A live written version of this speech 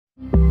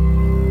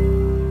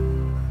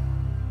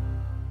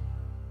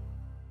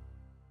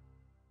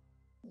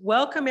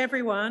Welcome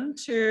everyone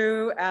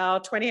to our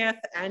 20th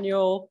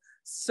annual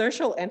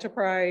Social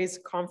Enterprise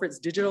Conference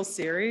Digital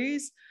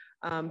Series.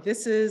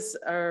 This is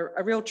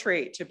a real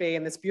treat to be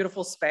in this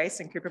beautiful space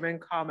in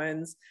Cooperman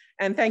Commons.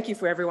 And thank you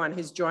for everyone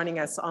who's joining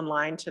us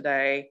online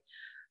today.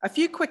 A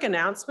few quick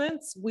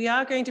announcements. We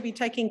are going to be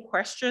taking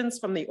questions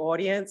from the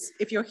audience.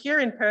 If you're here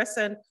in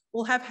person,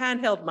 we'll have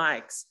handheld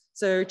mics.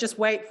 So just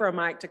wait for a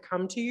mic to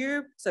come to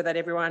you so that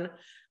everyone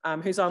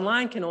who's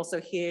online can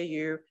also hear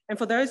you. And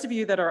for those of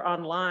you that are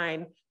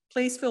online,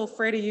 please feel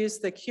free to use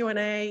the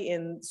Q&A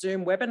in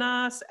Zoom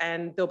webinars,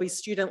 and there'll be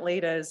student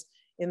leaders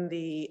in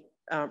the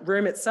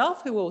room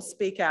itself who will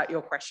speak out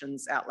your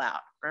questions out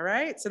loud, all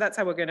right? So that's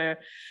how we're gonna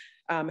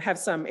have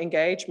some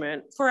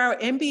engagement. For our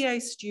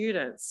MBA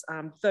students,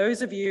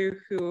 those of you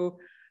who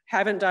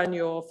haven't done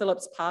your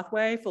Phillips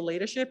Pathway for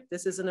Leadership,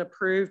 this is an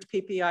approved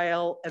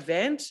PPIL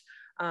event.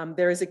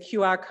 There is a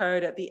QR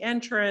code at the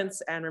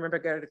entrance, and remember,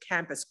 go to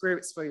campus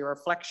groups for your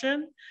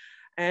reflection.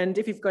 And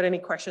if you've got any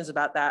questions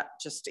about that,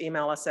 just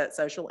email us at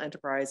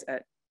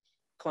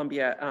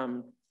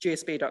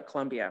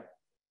socialenterprise@gsb.columbia.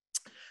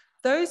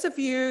 Those of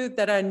you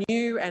that are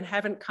new and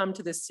haven't come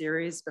to this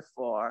series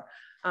before,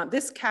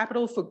 this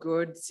Capital for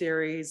Good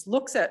series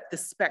looks at the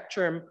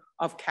spectrum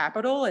of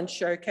capital and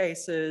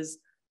showcases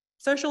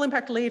social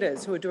impact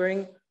leaders who are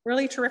doing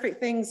really terrific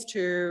things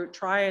to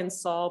try and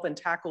solve and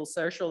tackle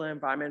social and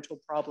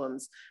environmental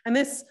problems. And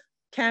this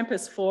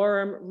campus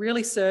forum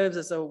really serves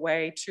as a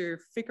way to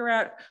figure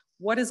out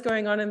what is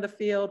going on in the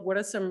field, what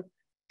are some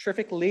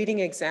terrific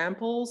leading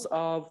examples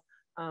of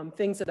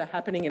things that are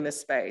happening in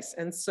this space.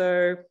 And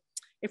so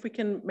if we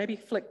can maybe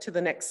flick to the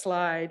next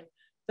slide,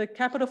 the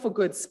Capital for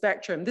Good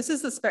spectrum, this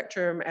is the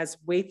spectrum as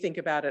we think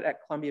about it at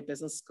Columbia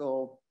Business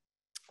School.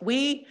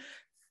 We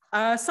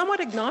are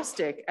somewhat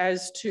agnostic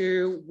as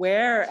to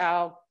where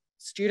our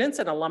students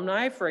and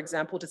alumni, for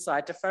example,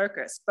 decide to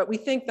focus. But we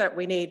think that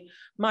we need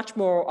much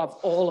more of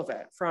all of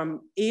it,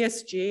 from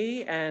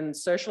ESG and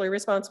socially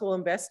responsible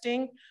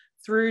investing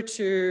through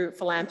to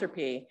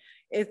philanthropy.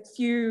 If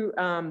you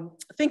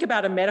think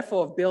about a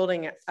metaphor of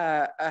building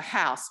a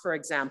house, for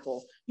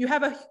example, you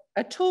have a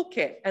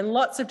toolkit and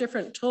lots of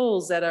different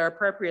tools that are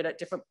appropriate at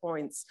different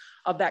points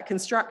of that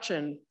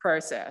construction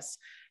process.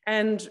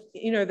 And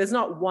there's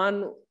not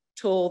one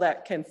tool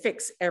that can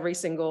fix every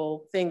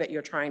single thing that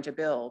you're trying to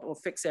build or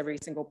fix every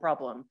single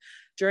problem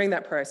during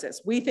that process.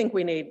 We think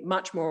we need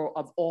much more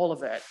of all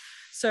of it.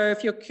 So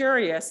if you're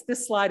curious,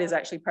 this slide is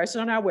actually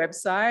posted on our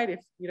website. If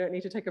you don't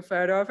need to take a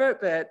photo of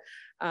it, but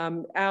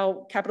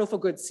our Capital for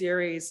Good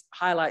series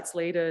highlights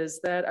leaders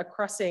that are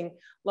crossing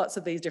lots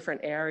of these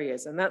different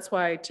areas. And that's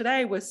why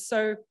today we're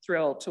so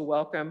thrilled to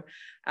welcome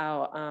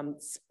our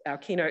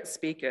keynote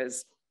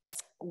speakers.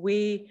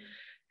 We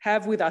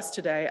have with us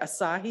today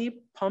Asahi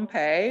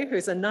Pompey,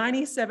 who's a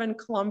 97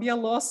 Columbia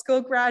Law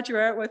School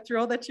graduate. We're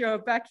thrilled that you're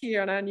back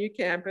here on our new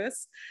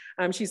campus.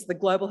 She's the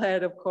Global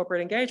Head of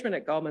Corporate Engagement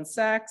at Goldman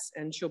Sachs,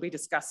 and she'll be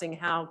discussing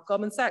how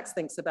Goldman Sachs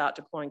thinks about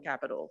deploying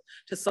capital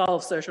to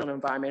solve social and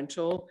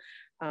environmental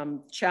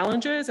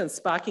challenges and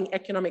sparking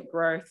economic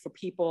growth for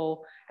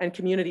people and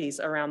communities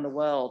around the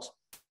world.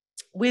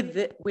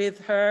 With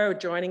her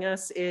joining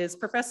us is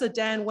Professor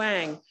Dan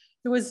Wang,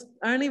 who was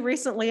only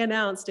recently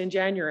announced in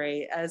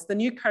January as the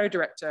new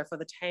co-director for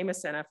the Tamer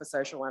Center for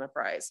Social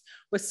Enterprise.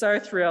 We're so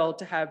thrilled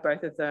to have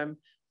both of them,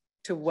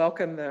 to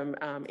welcome them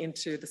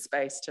into the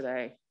space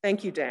today.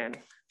 Thank you, Dan,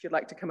 if you'd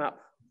like to come up.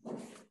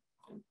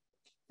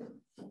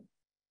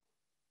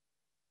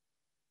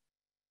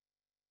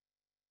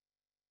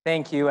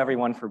 Thank you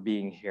everyone for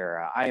being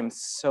here. I am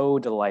so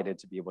delighted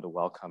to be able to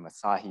welcome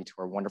Asahi to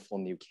our wonderful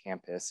new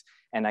campus.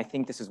 And I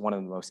think this is one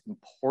of the most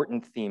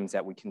important themes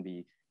that we can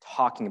be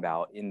talking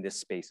about in this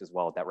space as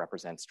well, that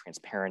represents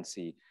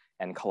transparency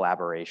and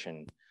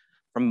collaboration.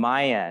 From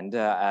my end,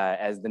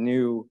 as the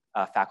new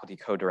faculty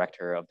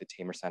co-director of the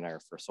Tamer Center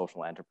for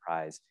Social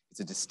Enterprise, it's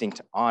a distinct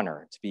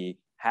honor to be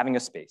having a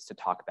space to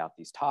talk about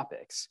these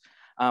topics.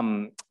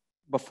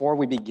 Before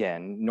we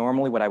begin,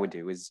 normally what I would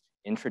do is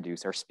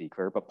introduce our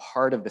speaker, but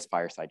part of this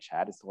fireside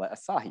chat is to let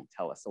Asahi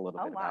tell us a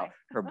little bit about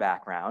her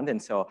background. And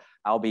so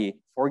I'll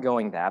be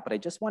foregoing that, but I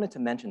just wanted to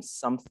mention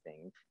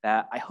something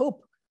that I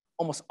hope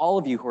almost all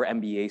of you who are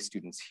MBA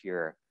students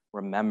here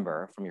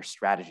remember from your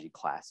strategy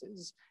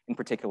classes, in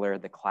particular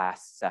the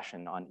class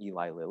session on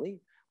Eli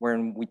Lilly,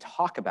 wherein we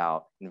talk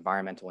about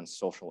environmental and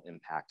social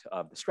impact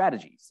of the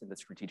strategies and the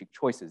strategic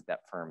choices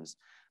that firms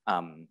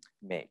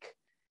make.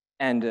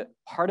 And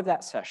part of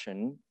that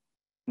session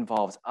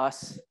involves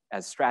us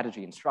as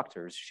strategy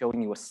instructors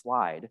showing you a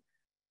slide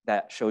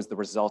that shows the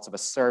results of a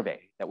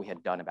survey that we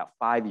had done about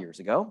 5 years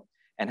ago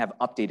and have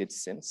updated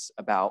since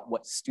about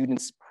what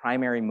students'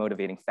 primary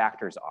motivating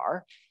factors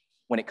are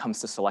when it comes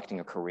to selecting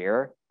a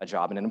career, a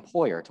job, and an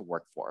employer to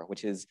work for,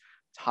 which is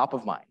top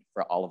of mind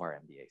for all of our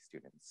MBA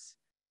students.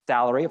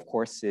 Salary, of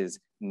course, is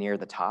near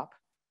the top,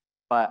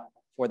 but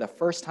for the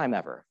first time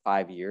ever,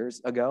 5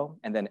 years ago,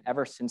 and then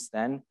ever since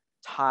then,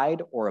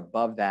 tied or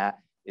above that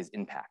is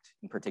impact,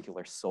 in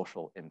particular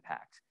social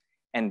impact.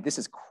 And this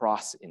is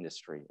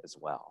cross-industry as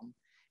well.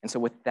 And so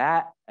with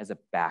that as a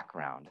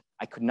background,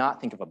 I could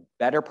not think of a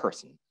better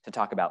person to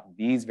talk about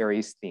these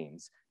various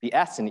themes, the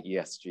S in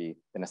ESG,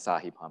 than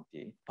Asahi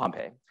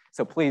Pompey.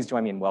 So please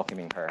join me in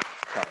welcoming her.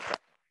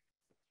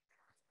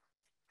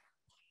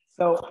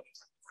 So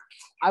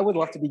I would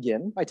love to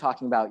begin by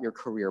talking about your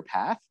career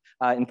path,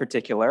 in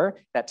particular,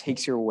 that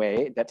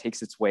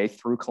takes its way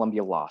through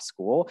Columbia Law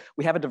School.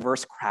 We have a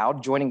diverse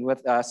crowd joining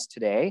with us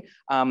today,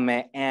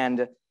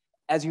 and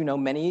as you know,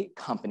 many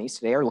companies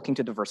today are looking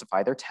to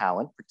diversify their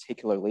talent,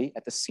 particularly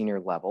at the senior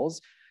levels.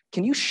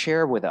 Can you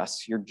share with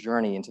us your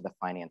journey into the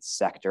finance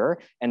sector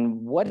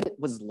and what it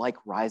was like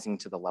rising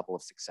to the level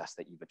of success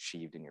that you've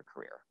achieved in your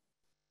career?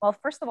 Well,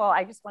 first of all,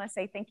 I just want to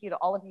say thank you to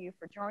all of you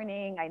for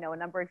joining. I know a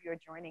number of you are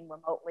joining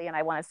remotely, and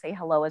I want to say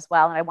hello as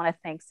well. And I want to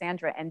thank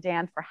Sandra and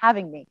Dan for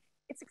having me.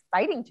 It's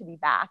exciting to be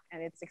back,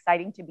 and it's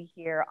exciting to be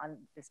here on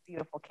this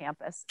beautiful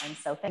campus. And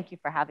so thank you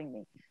for having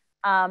me.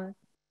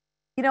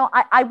 You know,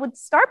 I would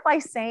start by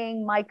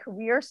saying my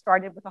career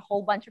started with a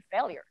whole bunch of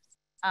failures.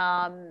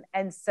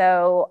 And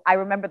so I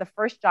remember the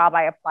first job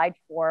I applied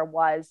for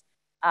was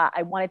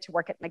I wanted to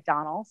work at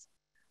McDonald's.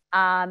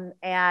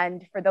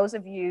 And for those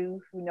of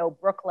you who know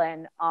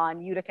Brooklyn,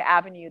 on Utica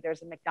Avenue,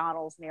 there's a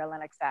McDonald's near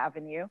Lenox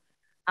Avenue.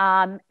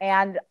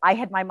 And I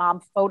had my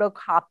mom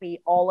photocopy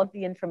all of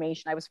the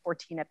information. I was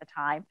 14 at the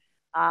time.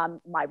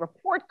 My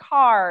report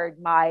card,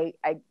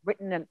 I'd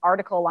written an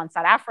article on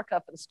South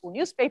Africa for the school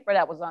newspaper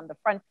that was on the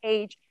front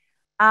page.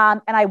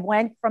 And I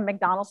went from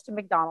McDonald's to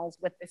McDonald's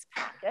with this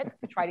packet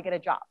to try to get a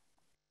job.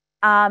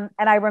 And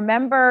I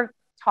remember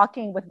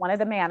talking with one of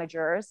the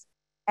managers,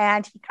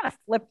 and he kind of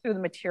flipped through the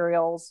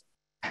materials.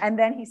 And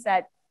then he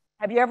said,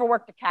 "Have you ever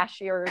worked a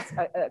cash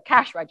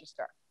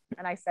register?"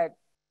 And I said,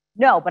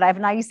 "No, but I have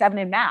 97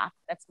 in math.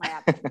 That's my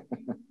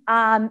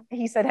average."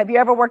 He said, "Have you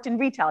ever worked in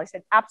retail?" I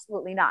said,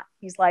 "Absolutely not."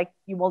 He's like,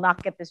 "You will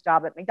not get this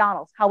job at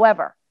McDonald's.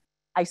 However,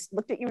 I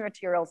looked at your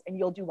materials and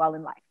you'll do well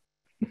in life."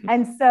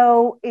 And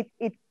so it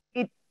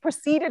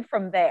proceeded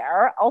from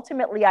there.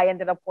 Ultimately, I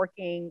ended up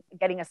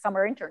getting a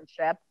summer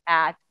internship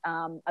at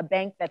a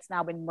bank that's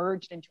now been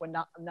merged into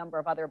a number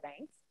of other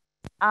banks.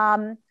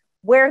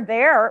 Where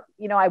there,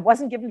 you know, I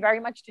wasn't given very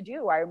much to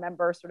do. I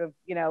remember sort of,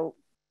 you know,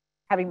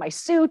 having my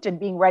suit and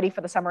being ready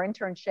for the summer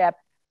internship,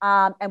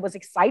 and was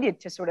excited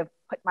to sort of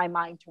put my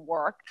mind to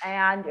work.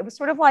 And it was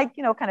sort of like,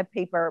 you know, kind of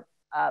paper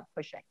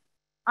pushing.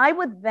 I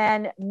would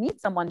then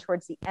meet someone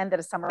towards the end of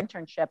a summer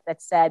internship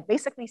that said,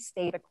 basically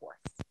stay the course.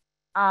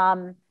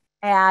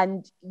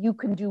 And you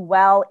can do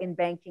well in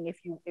banking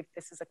if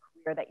this is a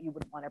career that you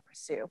would want to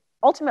pursue.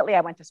 Ultimately,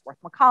 I went to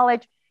Swarthmore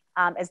College.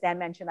 As Dan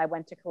mentioned, I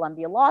went to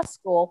Columbia Law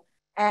School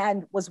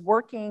and was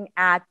working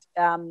at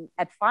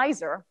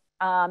Pfizer.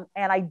 And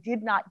I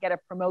did not get a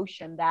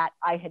promotion that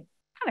I had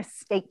kind of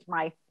staked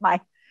my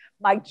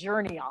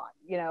journey on.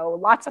 You know,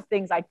 lots of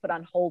things I put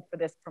on hold for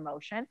this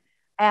promotion,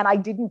 and I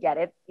didn't get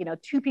it. You know,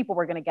 2 people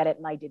were going to get it,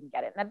 and I didn't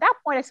get it. And at that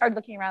point, I started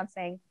looking around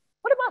saying,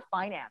 what about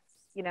finance?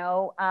 You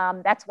know,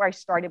 that's where I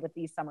started with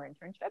these summer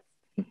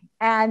internships.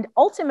 And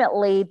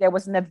ultimately, there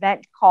was an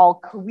event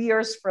called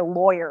Careers for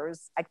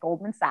Lawyers at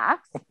Goldman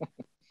Sachs.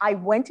 I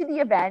went to the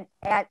event,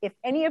 and if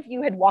any of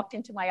you had walked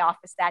into my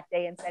office that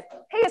day and said,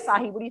 "Hey,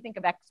 Asahi, what do you think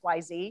of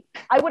XYZ?"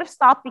 I would have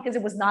stopped because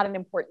it was not an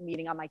important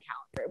meeting on my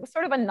calendar. It was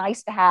sort of a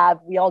nice to have.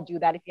 We all do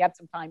that. If you have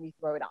some time, you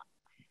throw it on.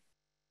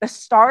 The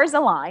stars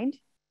aligned,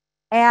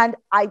 and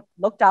I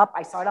looked up.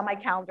 I saw it on my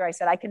calendar. I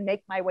said, I can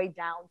make my way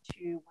down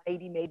to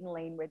 180 Maiden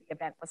Lane where the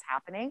event was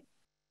happening.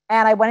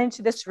 And I went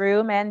into this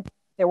room, and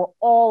there were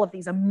all of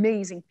these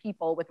amazing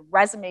people with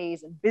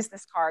resumes and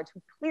business cards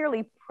who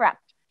clearly prepped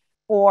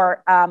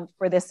for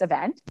this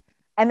event.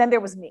 And then there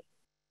was me.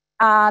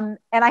 And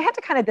I had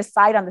to kind of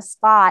decide on the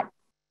spot,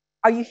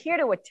 are you here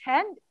to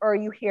attend or are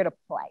you here to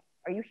play?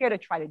 Are you here to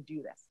try to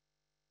do this?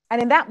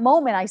 And in that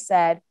moment, I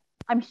said,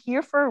 I'm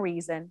here for a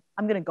reason.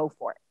 I'm going to go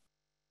for it.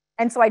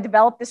 And so I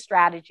developed this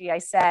strategy. I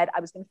said I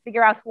was going to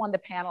figure out who on the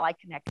panel I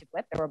connected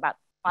with. There were about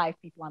 5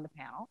 people on the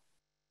panel.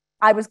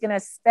 I was going to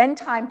spend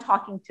time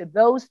talking to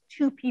those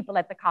 2 people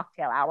at the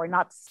cocktail hour,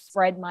 not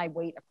spread my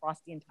weight across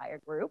the entire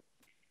group.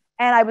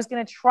 And I was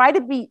going to try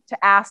to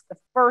ask the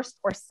first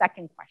or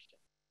second question.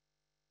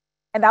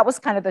 And that was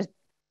kind of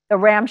the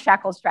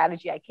ramshackle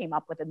strategy I came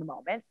up with in the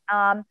moment.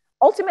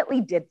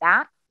 Ultimately did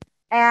that.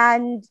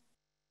 And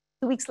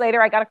 2 weeks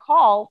later, I got a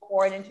call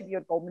for an interview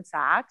at Goldman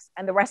Sachs,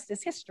 and the rest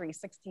is history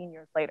 16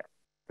 years later.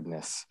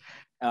 Goodness.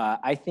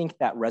 I think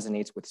that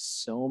resonates with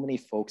so many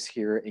folks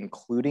here,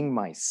 including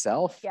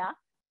myself. Yeah.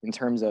 In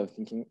terms of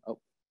thinking, oh.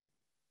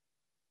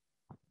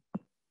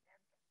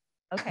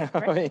 Okay,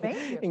 great.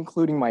 Thank you.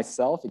 Including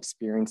myself,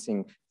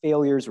 experiencing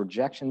failures,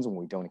 rejections when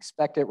we don't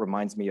expect it,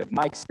 reminds me of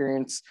my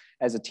experience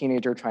as a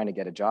teenager trying to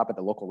get a job at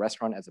the local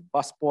restaurant as a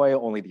busboy,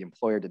 only the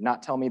employer did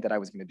not tell me that I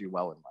was going to do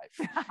well in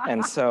life.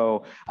 And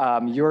so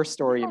your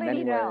story in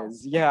many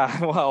ways,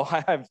 yeah, well,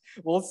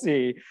 we'll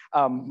see.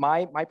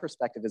 My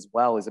perspective as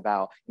well is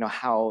about,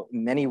 how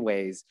in many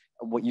ways,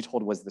 what you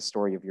told was the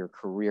story of your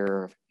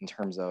career in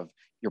terms of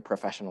your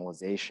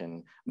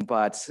professionalization,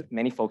 but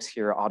many folks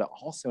here ought to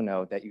also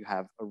know that you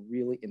have a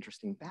really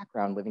interesting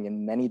background living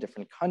in many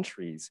different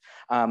countries.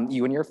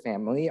 You and your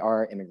family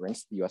are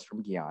immigrants to the US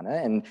from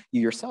Guyana, and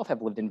you yourself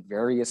have lived in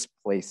various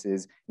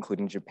places,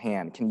 including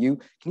Japan. Can you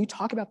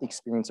talk about the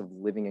experience of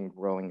living and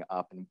growing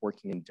up and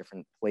working in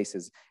different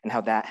places and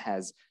how that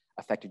has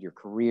affected your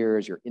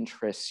careers, your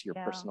interests, your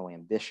personal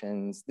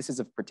ambitions? This is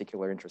of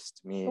particular interest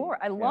to me. Sure,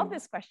 I love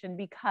this question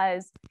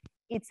because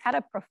it's had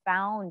a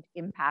profound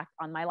impact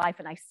on my life,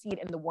 and I see it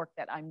in the work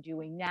that I'm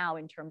doing now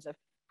in terms of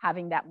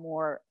having that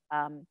more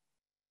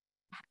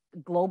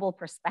global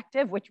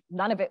perspective, which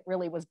none of it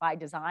really was by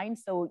design.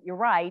 So you're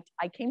right,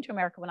 I came to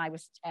America when I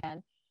was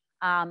 10,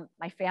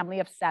 my family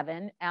of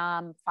 7,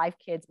 5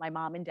 kids, my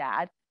mom and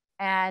dad,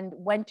 and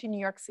went to New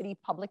York City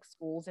public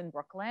schools in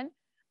Brooklyn.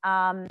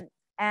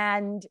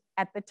 And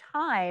at the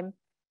time,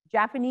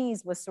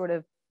 Japanese was sort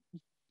of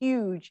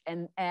huge,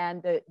 and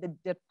the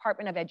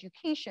Department of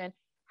Education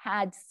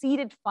had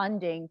seeded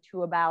funding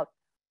to about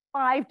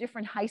 5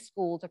 different high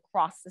schools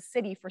across the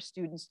city for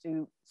students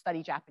to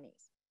study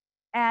Japanese.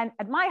 And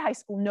at my high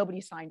school,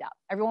 nobody signed up.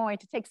 Everyone wanted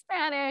to take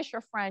Spanish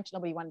or French.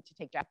 Nobody wanted to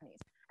take Japanese.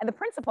 And the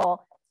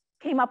principal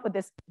came up with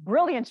this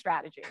brilliant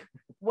strategy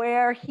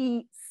where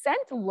he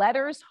sent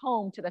letters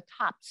home to the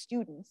top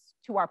students,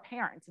 to our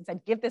parents, and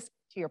said, give this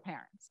to your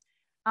parents.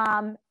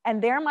 And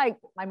there my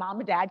mom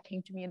and dad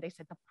came to me and they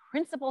said, the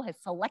principal has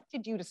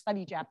selected you to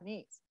study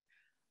Japanese.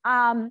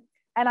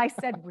 And I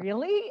said,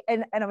 really?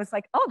 And I was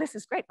like, oh, this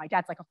is great. My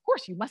dad's like, of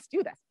course, you must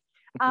do this.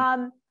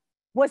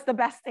 Was the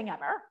best thing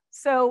ever.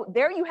 So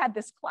there you had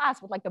this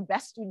class with like the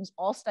best students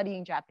all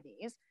studying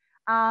Japanese.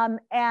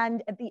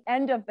 And at the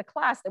end of the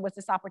class, there was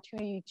this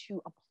opportunity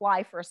to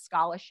apply for a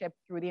scholarship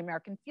through the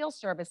American Field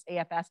Service,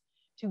 AFS,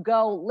 to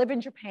go live in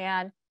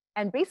Japan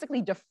and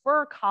basically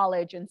defer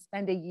college and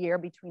spend a year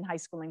between high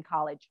school and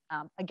college,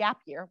 a gap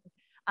year,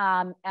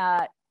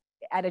 at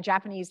a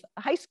Japanese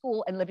high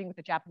school and living with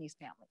a Japanese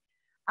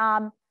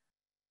family.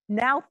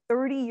 Now,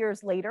 30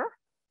 years later,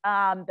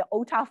 the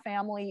Ota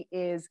family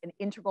is an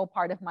integral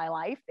part of my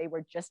life. They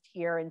were just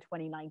here in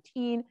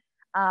 2019,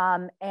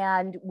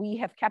 and we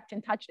have kept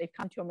in touch. They've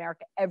come to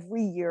America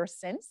every year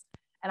since,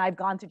 and I've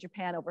gone to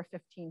Japan over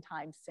 15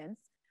 times since.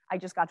 I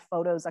just got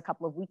photos a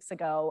couple of weeks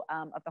ago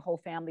of the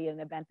whole family at an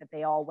event that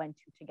they all went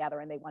to together,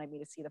 and they wanted me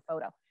to see the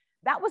photo.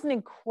 That was an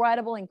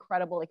incredible,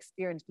 incredible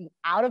experience, being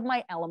out of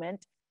my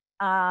element,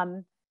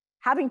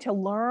 having to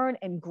learn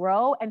and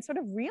grow and sort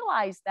of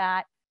realize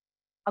that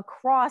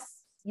across,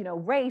 you know,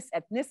 race,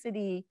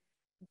 ethnicity,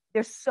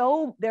 there's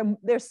so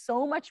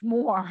much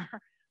more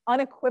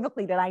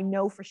unequivocally that I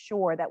know for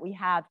sure that we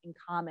have in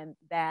common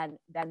than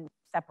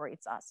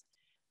separates us.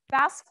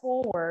 Fast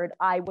forward,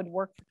 I would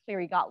work for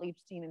Cleary Gottlieb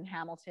Steen in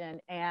Hamilton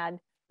and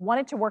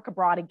wanted to work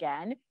abroad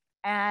again,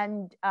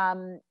 and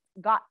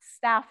got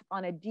staffed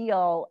on a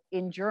deal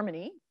in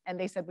Germany. And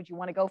they said, would you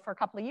want to go for a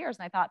couple of years?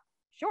 And I thought,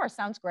 sure,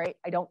 sounds great.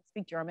 I don't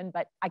speak German,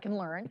 but I can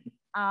learn.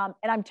 And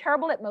I'm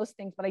terrible at most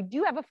things, but I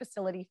do have a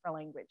facility for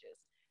languages.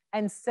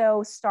 And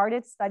so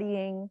started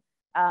studying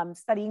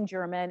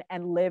German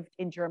and lived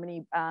in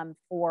Germany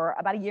for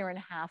about 1.5 years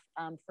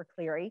for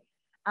Cleary.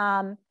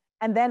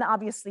 And then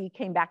obviously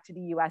came back to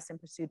the US and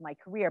pursued my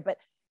career. But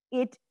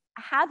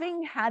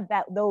having had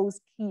those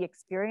key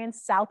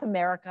experience, South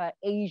America,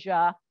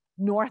 Asia,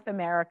 North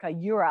America,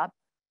 Europe,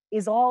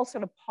 is all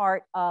sort of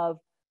part of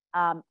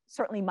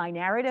certainly my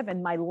narrative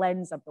and my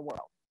lens of the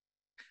world.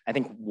 I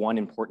think one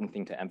important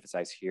thing to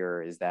emphasize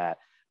here is that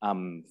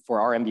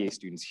for our MBA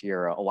students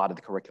here, a lot of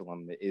the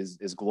curriculum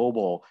is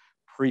global.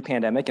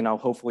 Pre-pandemic and now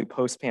hopefully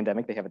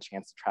post-pandemic, they have a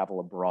chance to travel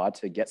abroad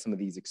to get some of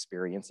these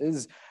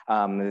experiences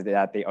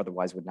that they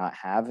otherwise would not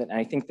have. And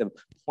I think the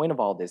point of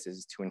all this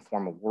is to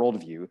inform a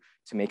worldview,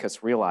 to make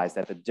us realize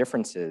that the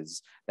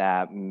differences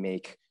that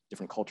make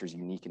different cultures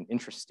unique and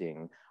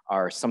interesting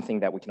are something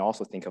that we can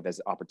also think of as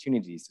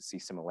opportunities to see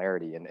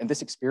similarity. And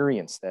this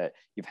experience that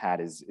you've had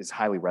is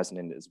highly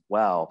resonant as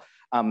well.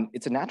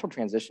 It's a natural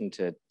transition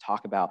to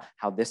talk about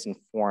how this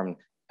informed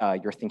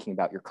you're thinking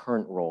about your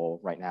current role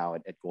right now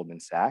at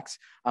Goldman Sachs.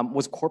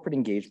 Was corporate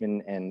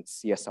engagement and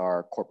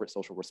CSR, corporate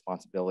social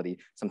responsibility,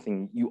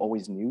 something you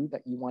always knew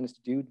that you wanted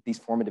to do? These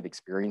formative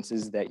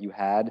experiences that you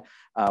had,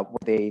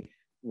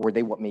 were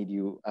they what made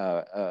you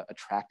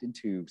attracted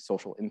to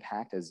social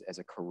impact as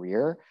a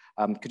career?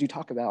 Could you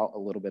talk about a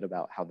little bit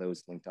about how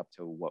those linked up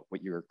to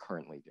what you're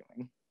currently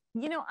doing?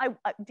 You know,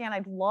 Dan,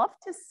 I'd love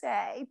to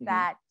say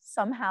that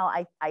somehow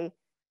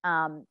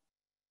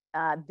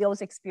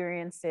those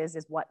experiences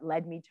is what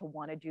led me to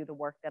want to do the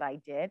work that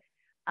I did,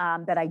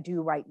 that I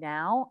do right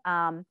now.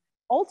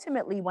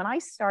 Ultimately, when I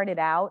started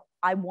out,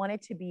 I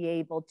wanted to be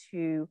able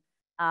to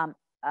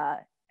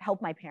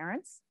help my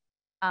parents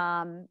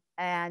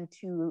and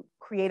to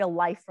create a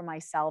life for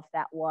myself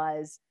that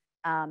was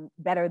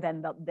better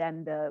than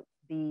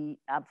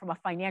from a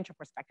financial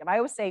perspective. I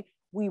always say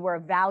we were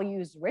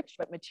values rich,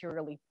 but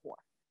materially poor.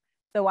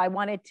 So I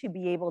wanted to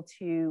be able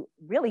to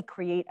really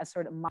create a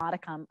sort of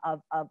modicum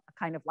of a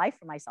kind of life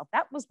for myself.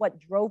 That was what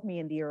drove me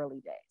in the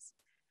early days.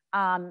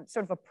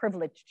 Sort of a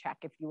privilege check,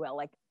 if you will.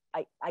 Like,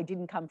 I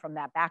didn't come from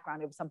that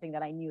background. It was something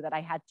that I knew that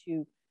I had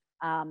to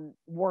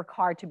work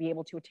hard to be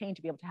able to attain,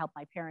 to be able to help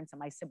my parents and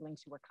my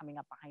siblings who were coming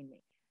up behind me.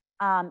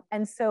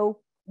 And so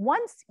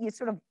once you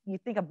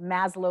think of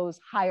Maslow's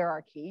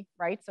hierarchy,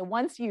 right? So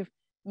once you've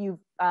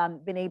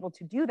been able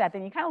to do that,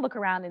 then you kind of look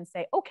around and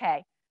say,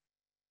 okay,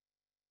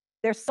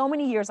 there's so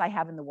many years I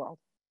have in the world.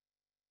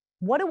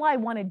 What do I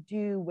want to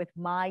do with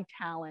my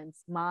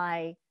talents,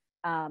 my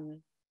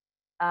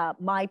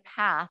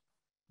path,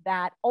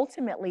 that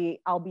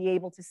ultimately I'll be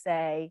able to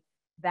say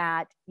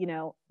that,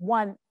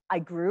 one, I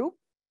grew,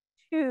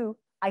 two,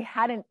 I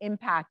had an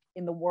impact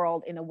in the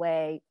world in a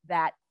way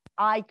that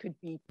I could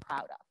be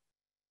proud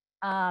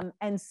of.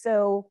 And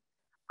so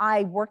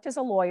I worked as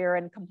a lawyer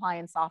and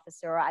compliance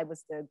officer. I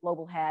was the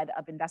global head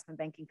of investment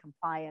banking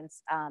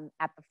compliance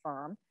at the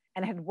firm,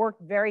 and had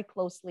worked very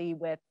closely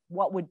with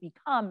what would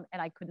become,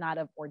 and I could not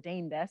have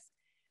ordained this,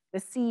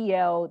 the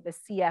CEO, the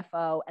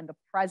CFO, and the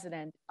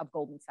president of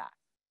Goldman Sachs.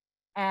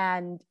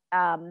 And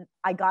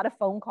I got a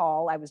phone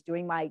call. I was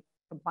doing my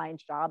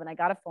compliance job, and I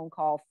got a phone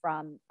call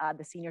from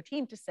the senior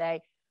team to say,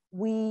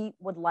 we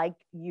would like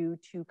you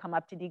to come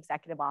up to the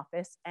executive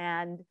office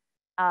and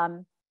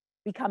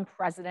become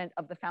president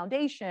of the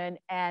foundation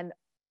and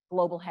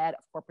global head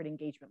of corporate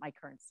engagement, my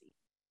current seat.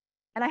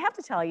 And I have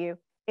to tell you,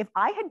 if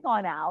I had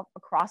gone out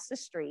across the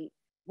street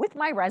with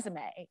my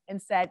resume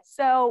and said,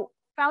 so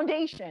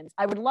foundations,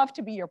 I would love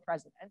to be your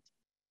president.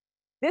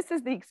 This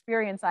is the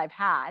experience I've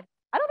had.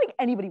 I don't think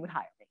anybody would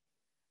hire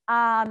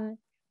me.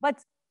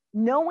 But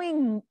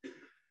knowing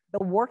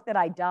the work that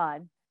I'd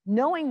done,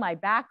 knowing my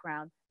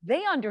background,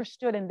 they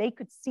understood and they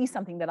could see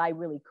something that I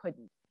really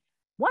couldn't.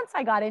 Once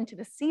I got into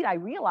the seat, I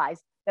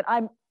realized that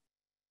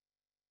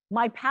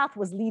my path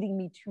was leading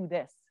me to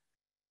this,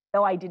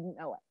 though I didn't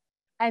know it.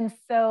 And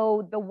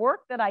so the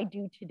work that I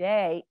do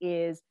today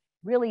is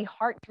really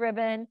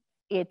heart-driven.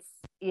 It's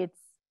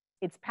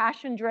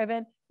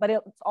passion-driven, but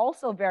it's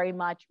also very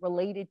much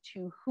related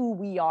to who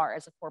we are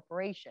as a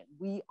corporation.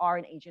 We are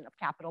an agent of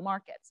capital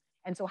markets.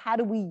 And so how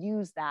do we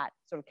use that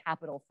sort of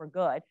capital for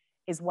good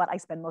is what I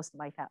spend most of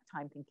my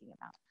time thinking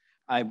about.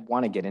 I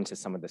want to get into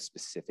some of the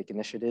specific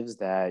initiatives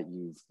that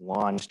you've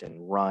launched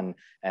and run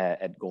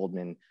at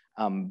Goldman.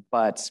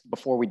 But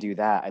before we do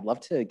that, I'd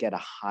love to get a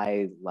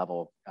high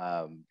level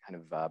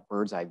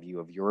bird's eye view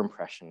of your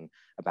impression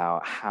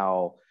about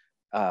how,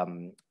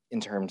 in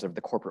terms of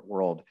the corporate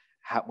world,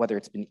 whether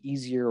it's been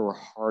easier or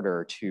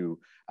harder to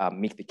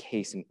make the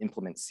case and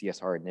implement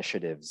CSR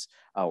initiatives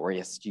or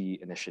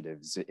ESG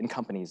initiatives in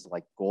companies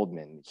like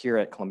Goldman. Here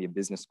at Columbia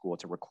Business School,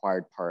 it's a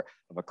required part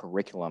of a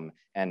curriculum.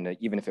 And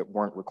even if it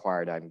weren't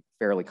required, I'm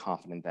fairly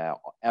confident that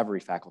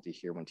every faculty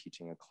here, when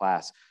teaching a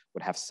class,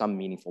 would have some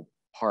meaningful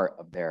part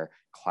of their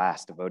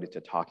class devoted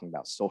to talking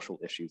about social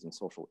issues and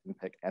social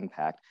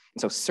impact.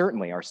 And so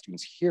certainly our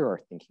students here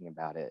are thinking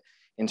about it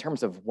in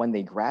terms of when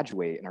they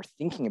graduate and are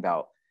thinking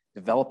about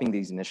developing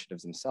these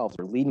initiatives themselves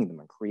or leading them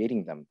or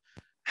creating them.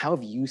 How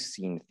have you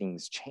seen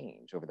things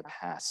change over the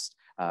past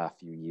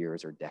few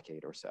years or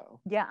decade or so?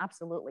 Yeah,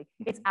 absolutely.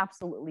 It's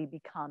absolutely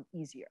become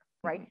easier,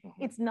 right?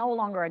 It's no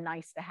longer a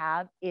nice to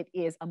have. It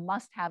is a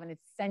must have, and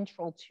it's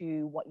central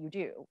to what you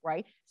do,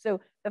 right?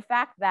 So the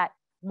fact that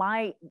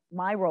my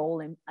role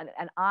and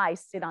I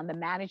sit on the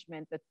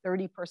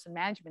 30-person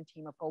management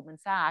team of Goldman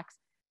Sachs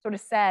sort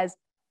of says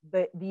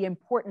the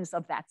importance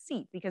of that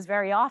seat, because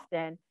very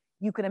often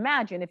you can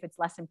imagine if it's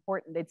less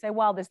important, they'd say,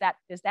 well, does that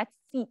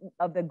seat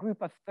of the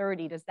group of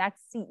 30, does that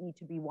seat need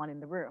to be one in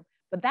the room?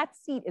 But that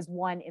seat is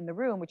one in the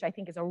room, which I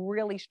think is a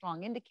really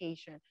strong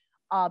indication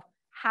of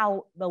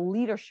how the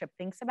leadership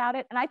thinks about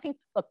it. And I think,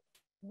 look,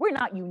 we're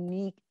not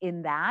unique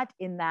in that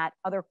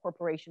other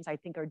corporations, I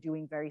think, are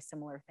doing very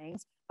similar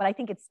things. But I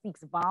think it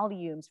speaks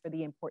volumes for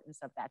the importance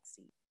of that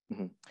seat.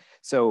 Mm-hmm.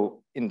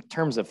 So in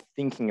terms of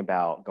thinking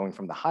about going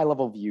from the high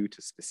level view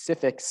to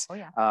specifics,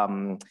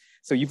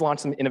 so you've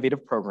launched some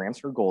innovative programs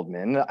for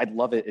Goldman. I'd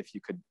love it if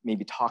you could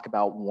maybe talk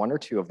about one or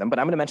two of them, but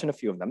I'm going to mention a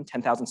few of them: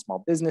 10,000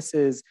 small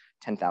businesses,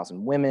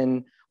 10,000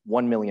 women,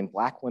 1 million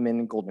Black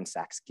women, Goldman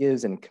Sachs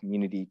Gives, and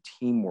Community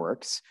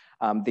Teamworks.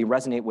 They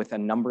resonate with a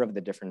number of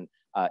the different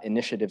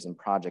initiatives and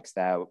projects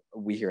that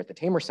we here at the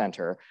Tamer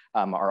Center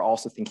are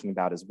also thinking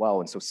about as well.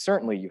 And so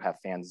certainly you have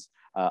fans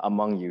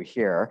among you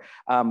here.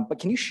 But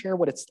can you share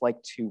what it's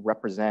like to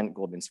represent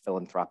Goldman's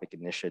philanthropic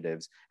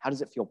initiatives? How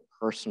does it feel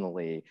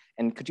personally?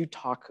 And could you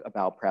talk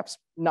about perhaps,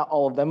 not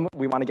all of them,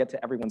 we want to get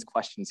to everyone's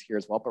questions here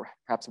as well, but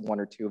perhaps one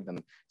or two of them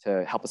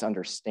to help us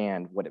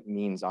understand what it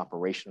means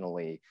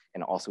operationally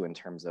and also in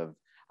terms of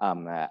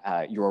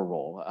your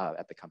role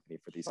at the company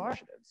for these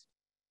initiatives.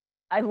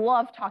 I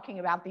love talking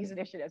about these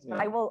initiatives, but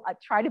I will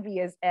try to be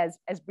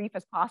as brief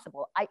as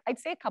possible. I'd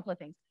say a couple of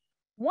things.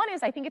 One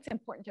is, I think it's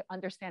important to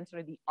understand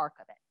sort of the arc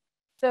of it.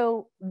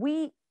 So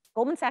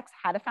Goldman Sachs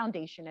had a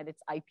foundation at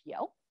its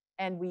IPO,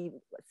 and we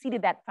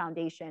seeded that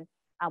foundation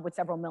with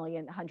several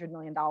million, $100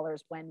 million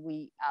when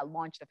we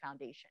launched the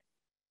foundation.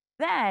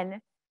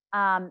 Then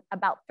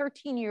about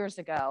 13 years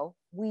ago,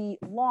 we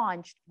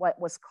launched what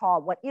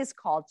is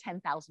called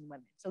 10,000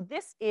 Women. So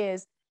this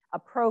is a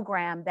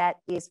program that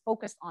is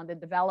focused on the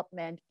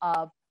development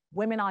of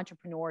women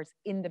entrepreneurs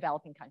in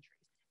developing countries.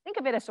 Think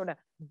of it as sort of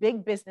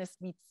big business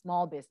meets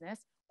small business.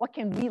 What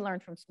can we learn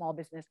from small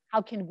business?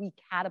 How can we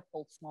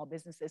catapult small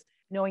businesses,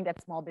 knowing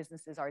that small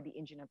businesses are the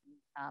engine of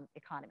the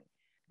economy?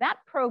 That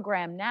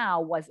program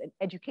now was an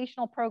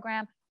educational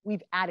program.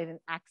 We've added an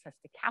access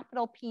to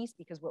capital piece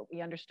because what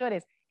we understood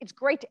is it's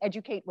great to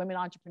educate women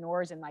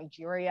entrepreneurs in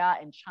Nigeria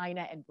and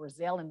China and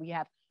Brazil, and we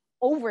have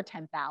over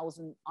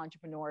 10,000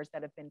 entrepreneurs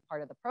that have been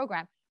part of the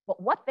program.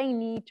 But what they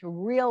need to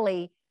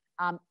really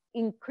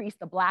increase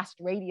the blast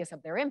radius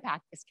of their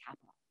impact is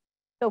capital.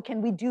 So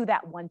can we do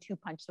that 1-2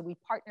 punch? So we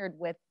partnered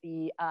with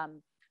the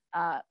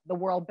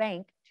World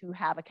Bank to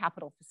have a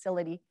capital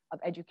facility of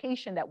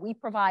education that we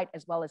provide,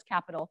 as well as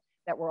capital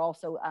that we're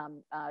also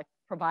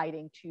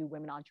providing to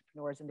women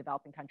entrepreneurs in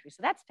developing countries.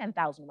 So that's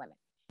 10,000 women.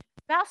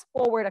 Fast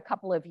forward a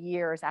couple of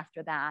years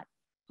after that,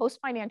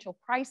 post-financial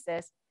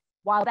crisis,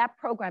 while that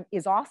program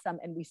is awesome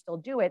and we still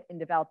do it in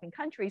developing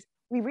countries,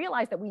 we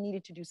realized that we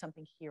needed to do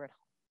something here at home.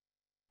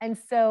 And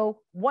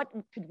so what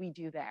could we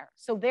do there?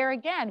 So there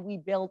again, we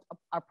built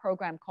a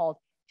program called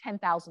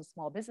 10,000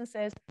 Small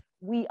Businesses.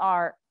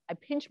 I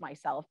pinch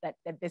myself that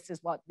this is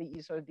what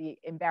the sort of the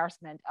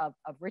embarrassment of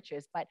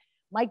riches, but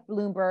Mike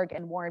Bloomberg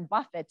and Warren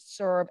Buffett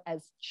serve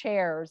as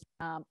chairs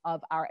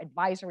of our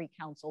advisory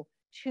council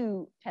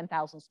to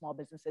 10,000 small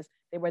businesses.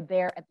 They were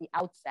there at the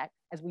outset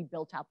as we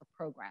built out the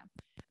program.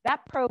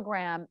 That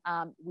program,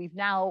 we've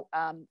now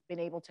been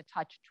able to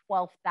touch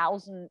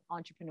 12,000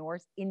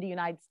 entrepreneurs in the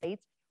United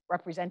States,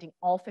 representing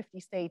all 50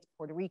 states,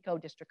 Puerto Rico,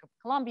 District of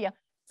Columbia,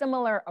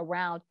 similar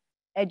around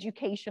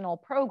educational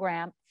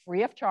program,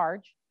 free of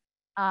charge.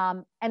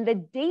 And the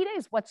data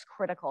is what's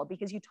critical,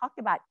 because you talked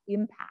about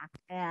impact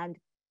and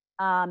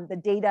the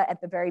data at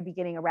the very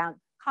beginning around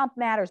comp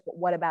matters, but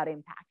what about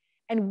impact?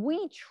 And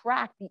we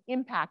track the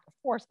impact, of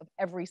course, of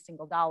every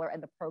single dollar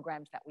and the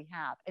programs that we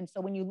have. And so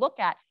when you look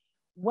at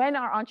when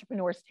our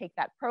entrepreneurs take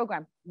that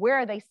program, where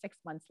are they 6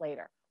 months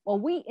later? Well,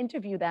 we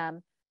interview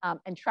them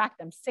and track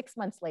them 6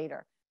 months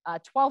later,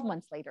 12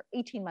 months later,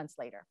 18 months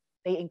later.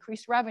 They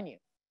increase revenue.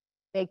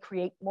 They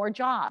create more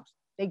jobs.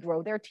 They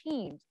grow their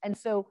teams. And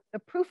so the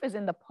proof is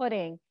in the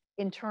pudding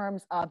in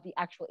terms of the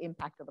actual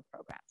impact of the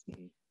programs.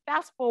 Mm-hmm.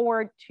 Fast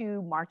forward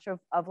to March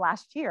of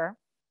last year,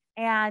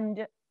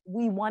 and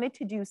we wanted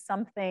to do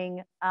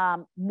something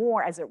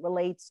more as it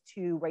relates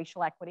to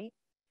racial equity.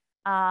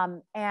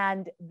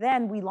 And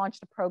then we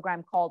launched a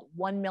program called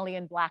 1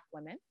 Million Black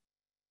Women.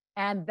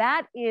 And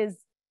that is,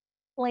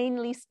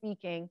 plainly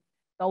speaking,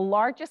 the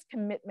largest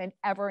commitment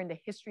ever in the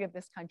history of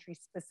this country,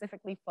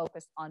 specifically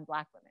focused on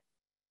Black women.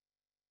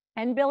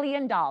 $10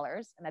 billion,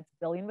 and that's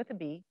billion with a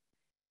B,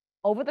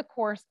 over the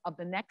course of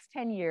the next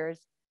 10 years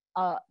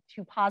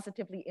to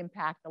positively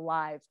impact the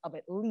lives of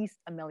at least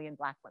 1 million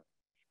Black women.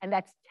 And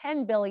that's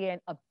 10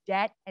 billion of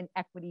debt and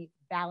equity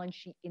balance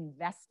sheet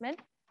investment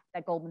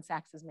that Goldman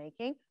Sachs is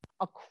making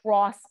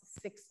across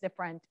 6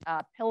 different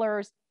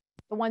pillars,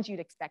 the ones you'd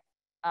expect: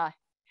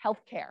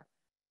 healthcare,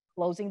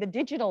 closing the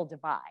digital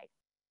divide,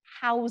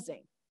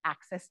 housing,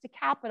 access to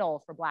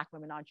capital for Black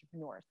women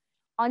entrepreneurs.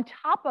 On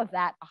top of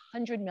that,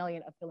 100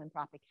 million of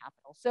philanthropic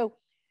capital. So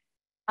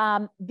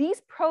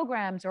these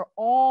programs are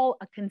all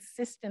a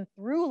consistent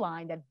through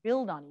line that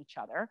build on each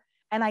other.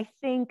 And I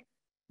think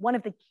one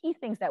of the key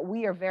things that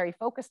we are very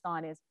focused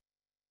on is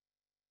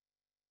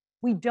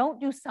we don't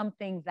do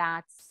something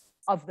that's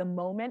of the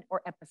moment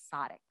or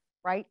episodic,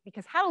 right?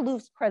 Because how to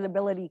lose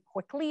credibility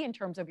quickly in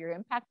terms of your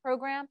impact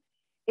program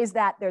is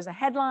that there's a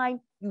headline,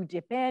 you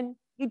dip in,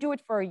 you do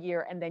it for a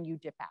year, and then you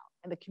dip out.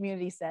 And the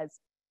community says,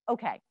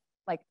 okay,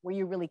 like, were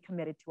you really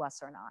committed to us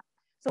or not?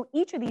 So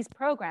each of these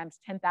programs,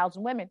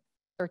 10,000 women,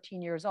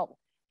 13 years old,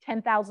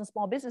 10,000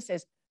 small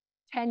businesses,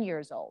 10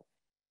 years old,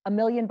 1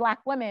 million Black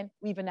women,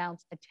 we've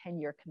announced a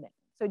 10-year commitment.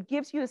 So it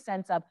gives you a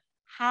sense of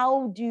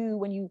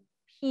when you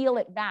peel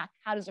it back,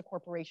 how does a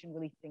corporation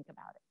really think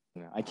about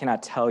it? I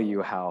cannot tell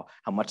you how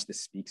much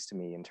this speaks to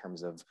me in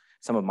terms of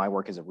some of my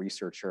work as a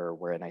researcher,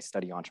 wherein I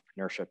study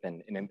entrepreneurship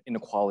and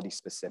inequality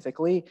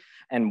specifically.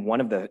 And one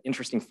of the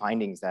interesting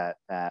findings that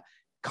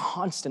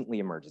constantly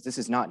emerges, this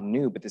is not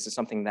new, but this is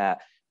something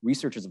that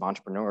researchers of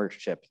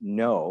entrepreneurship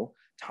know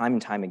time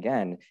and time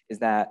again, is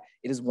that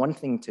it is one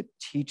thing to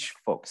teach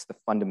folks the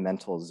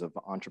fundamentals of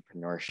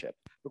entrepreneurship,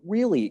 but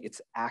really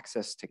it's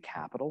access to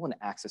capital and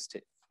access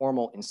to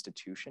formal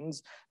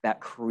institutions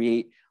that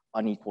create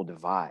unequal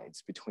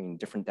divides between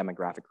different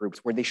demographic groups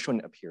where they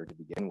shouldn't appear to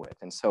begin with.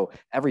 And so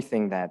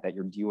everything that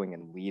you're doing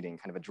and leading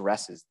kind of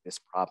addresses this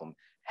problem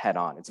head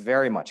on. It's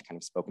very much kind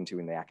of spoken to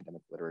in the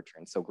academic literature,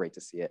 and so great to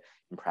see it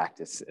in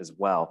practice as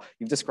well.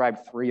 You've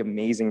described 3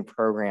 amazing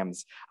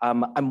programs.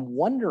 I'm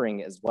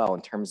wondering as well,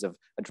 in terms of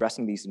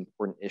addressing these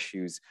important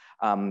issues,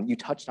 you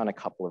touched on a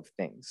couple of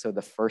things. So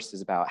the first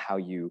is about how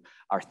you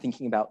are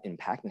thinking about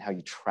impact and how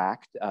you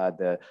track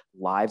the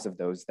lives of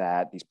those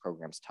that these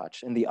programs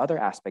touch. And the other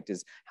aspect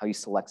is how you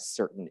select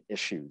certain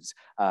issues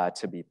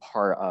to be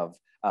part of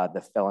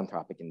the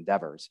philanthropic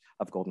endeavors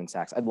of Goldman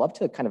Sachs. I'd love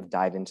to kind of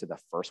dive into the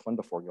first one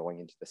before going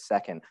into the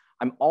second.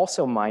 I'm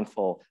also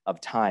mindful of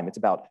time. It's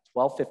about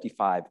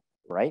 12:55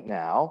 right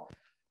now.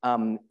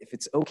 If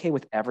it's okay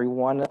with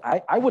everyone,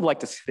 I would like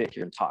to sit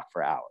here and talk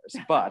for hours,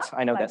 but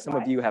I know that some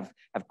of you have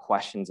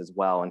questions as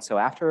well. And so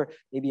after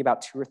maybe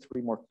about 2 or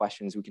 3 more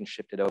questions, we can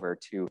shift it over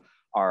to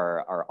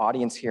our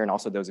audience here, and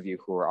also those of you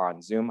who are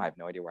on Zoom. I have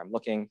no idea where I'm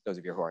looking. Those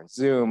of you who are on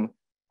Zoom,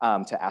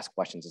 to ask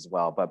questions as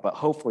well, but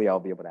hopefully I'll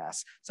be able to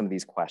ask some of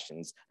these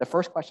questions. The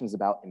first question is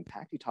about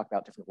impact. You talk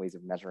about different ways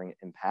of measuring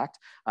impact.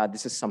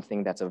 This is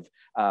something that's of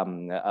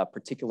a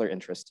particular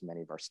interest to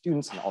many of our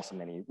students and also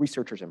many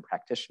researchers and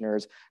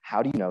practitioners.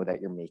 How do you know that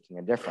you're making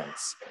a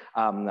difference?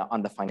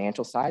 On the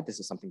financial side, this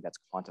is something that's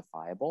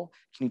quantifiable.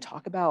 Can you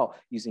talk about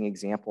using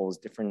examples,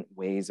 different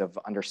ways of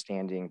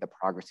understanding the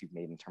progress you've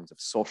made in terms of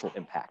social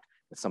impact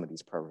with some of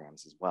these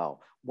programs as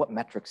well? What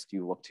metrics do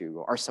you look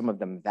to? Are some of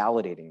them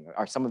validating?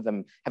 Are some of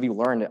them, have you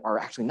learned, are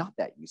actually not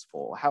that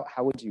useful?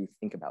 How would you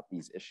think about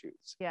these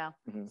issues? Yeah,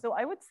 so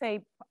I would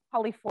say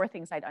probably 4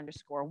 things I'd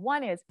underscore.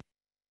 One is,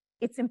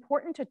 it's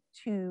important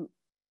to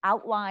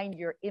outline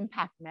your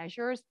impact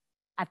measures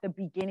at the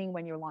beginning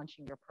when you're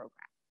launching your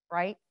program,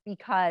 right?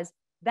 Because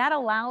that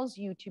allows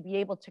you to be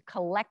able to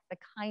collect the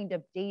kind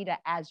of data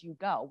as you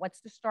go.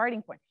 What's the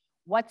starting point?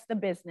 What's the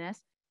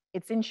business?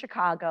 It's in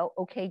Chicago.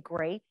 Okay,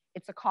 great.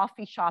 It's a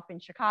coffee shop in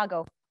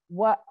Chicago.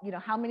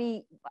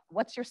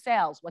 What's your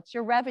sales? What's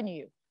your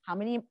revenue? How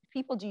many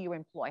people do you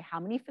employ?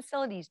 How many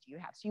facilities do you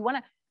have? So you want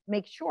to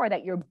make sure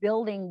that you're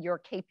building your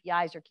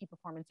KPIs, your key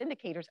performance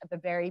indicators, at the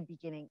very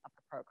beginning of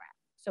the program.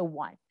 So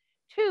 1.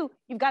 2,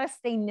 you've got to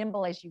stay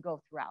nimble as you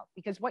go throughout,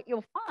 because what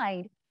you'll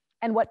find,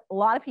 and what a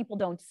lot of people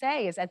don't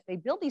say, is as they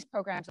build these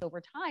programs over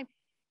time,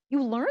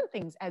 you learn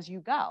things as you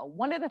go.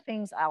 One of the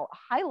things I'll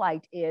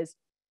highlight is,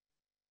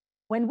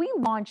 when we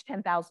launched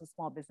 10,000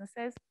 Small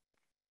Businesses,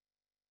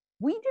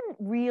 we didn't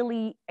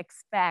really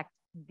expect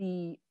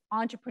the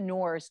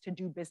entrepreneurs to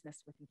do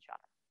business with each other,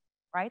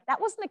 right?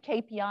 That wasn't a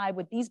KPI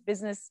with these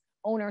business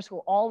owners who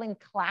are all in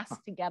class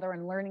together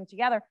and learning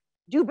together,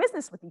 do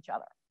business with each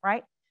other,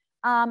 right?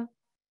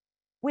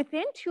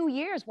 Within 2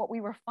 years, what we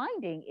were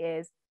finding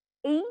is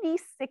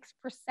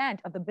 86%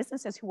 of the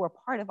businesses who were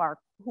part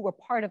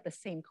of the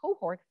same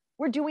cohort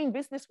were doing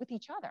business with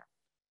each other.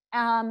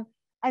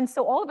 And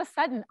so all of a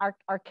sudden, our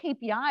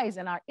KPIs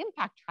and our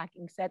impact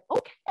tracking said,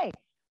 okay,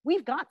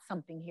 we've got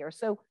something here.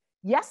 So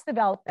yes,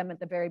 develop them at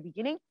the very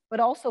beginning, but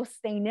also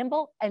stay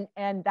nimble.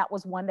 And that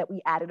was one that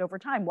we added over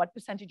time. What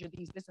percentage of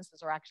these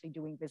businesses are actually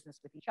doing business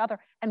with each other?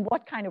 And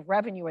what kind of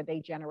revenue are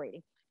they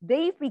generating?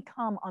 They've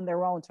become on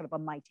their own sort of a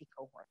mighty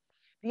cohort.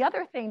 The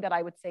other thing that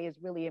I would say is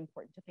really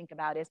important to think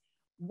about is,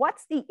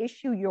 what's the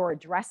issue you're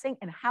addressing,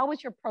 and how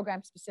is your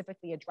program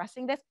specifically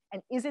addressing this?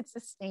 And is it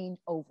sustained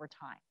over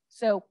time?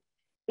 So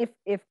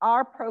if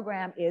our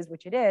program is,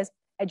 which it is,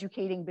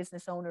 educating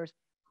business owners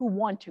who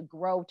want to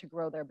grow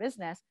their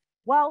business,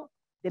 well,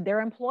 did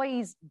their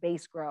employees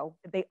base grow?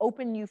 Did they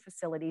open new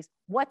facilities?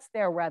 What's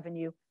their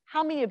revenue?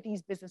 How many of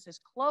these businesses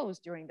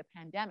closed during the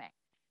pandemic?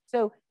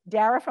 So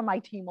Dara from my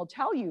team will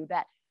tell you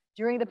that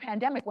during the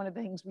pandemic, one of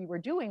the things we were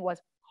doing was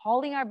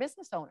calling our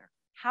business owner.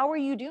 How are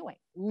you doing?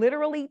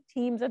 Literally,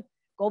 teams of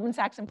Goldman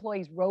Sachs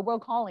employees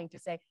robo-calling to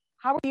say,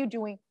 how are you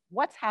doing?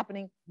 What's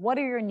happening? What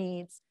are your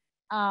needs?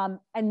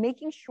 And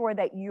making sure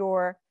that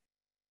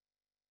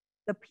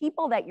the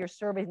people that you're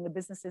serving, the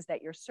businesses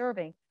that you're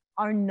serving,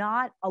 are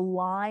not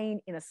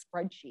aligned in a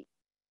spreadsheet,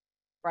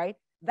 right?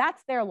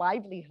 That's their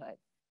livelihood.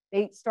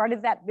 They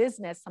started that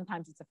business.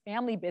 Sometimes it's a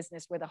family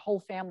business where the whole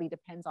family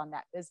depends on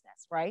that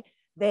business, right?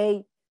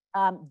 They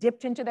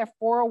dipped into their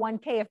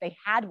 401k if they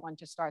had one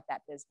to start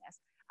that business.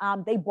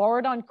 They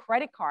borrowed on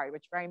credit card,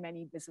 which very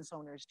many business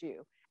owners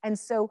do. And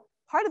so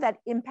part of that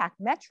impact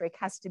metric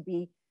has to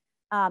be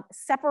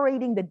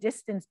separating the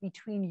distance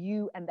between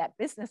you and that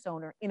business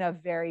owner in a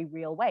very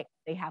real way.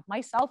 They have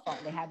my cell phone,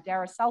 they have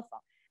Dara's cell phone.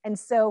 And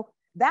so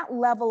that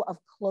level of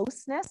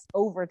closeness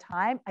over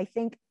time, I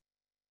think,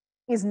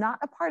 is not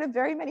a part of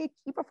very many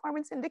key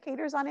performance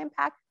indicators on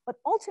impact, but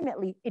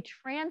ultimately it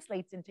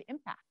translates into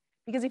impact.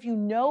 Because if you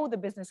know the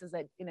businesses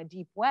in a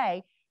deep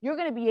way, you're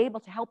going to be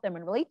able to help them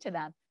and relate to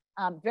them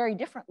very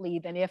differently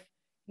than if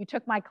you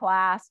took my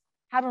class,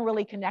 haven't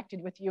really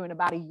connected with you in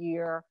about a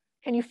year.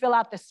 Can you fill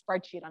out this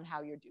spreadsheet on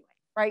how you're doing,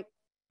 right?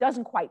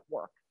 Doesn't quite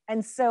work.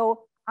 And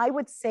so I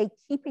would say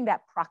keeping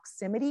that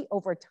proximity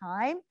over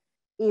time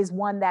is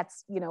one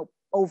that's,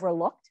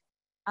 overlooked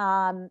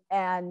and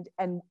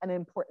an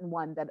important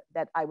one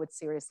that I would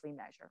seriously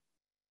measure.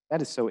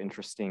 That is so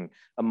interesting.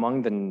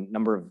 Among the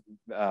number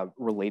of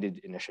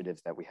related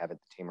initiatives that we have at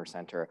the Tamer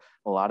Center,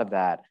 a lot of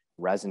that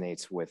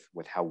resonates with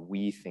how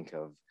we think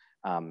of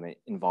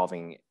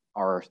involving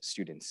our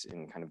students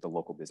in kind of the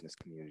local business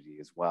community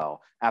as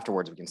well.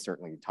 Afterwards, we can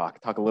certainly talk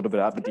a little bit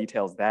about the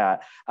details there.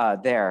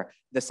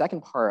 The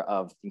second part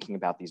of thinking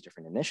about these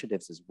different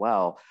initiatives as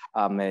well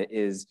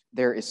is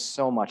there is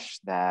so much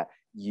that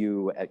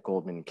you at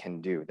Goldman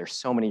can do. There's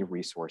so many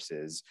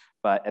resources,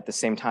 but at the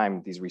same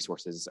time, these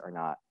resources are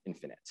not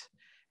infinite.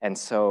 And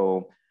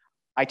so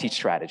I teach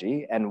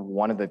strategy, and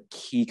one of the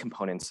key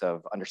components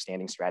of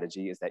understanding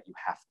strategy is that you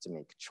have to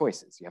make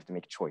choices. You have to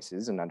make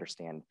choices and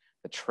understand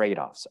the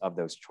trade-offs of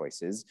those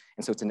choices.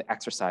 And so it's an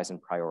exercise in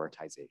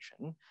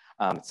prioritization.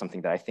 It's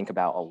something that I think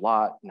about a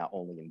lot, not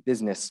only in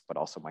business, but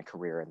also my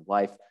career and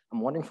life.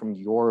 I'm wondering from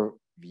your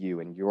view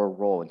and your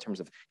role in terms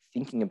of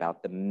thinking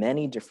about the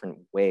many different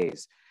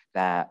ways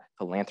that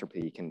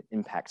philanthropy can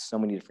impact so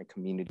many different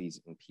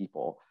communities and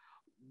people.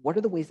 What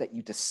are the ways that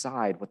you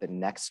decide what the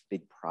next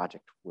big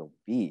project will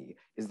be?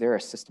 Is there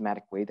a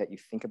systematic way that you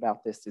think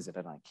about this? Is it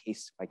on a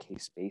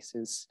case-by-case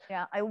basis?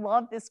 Yeah, I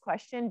love this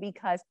question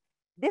because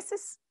this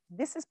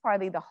is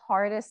probably the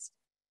hardest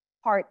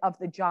part of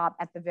the job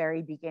at the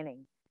very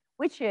beginning,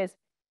 which is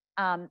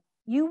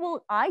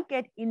I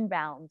get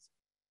inbounds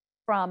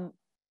from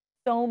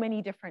so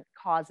many different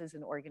causes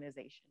and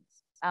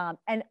organizations.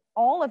 And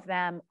all of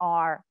them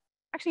are,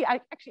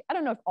 I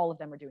don't know if all of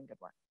them are doing good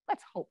work.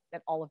 Let's hope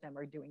that all of them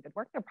are doing good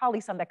work. There are probably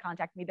some that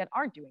contact me that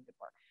aren't doing good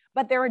work,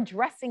 but they're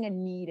addressing a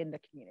need in the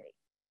community.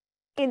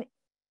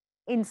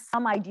 In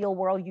some ideal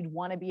world, you'd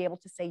want to be able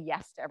to say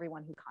yes to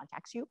everyone who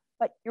contacts you,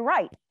 but you're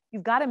right.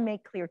 You've got to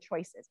make clear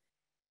choices.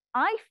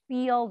 I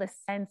feel the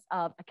sense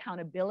of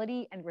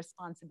accountability and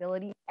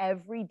responsibility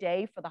every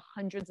day for the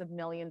hundreds of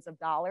millions of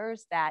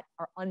dollars that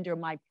are under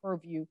my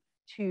purview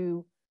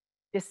to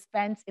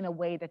dispense in a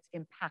way that's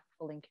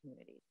impactful in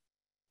communities.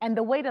 And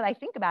the way that I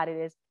think about it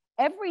is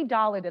every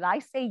dollar that I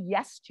say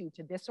yes to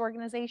this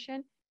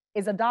organization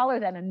is a dollar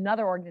that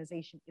another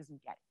organization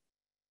isn't getting.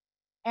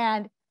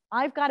 And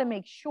I've got to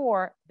make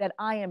sure that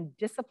I am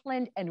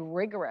disciplined and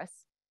rigorous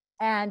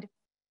and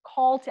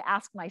called to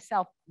ask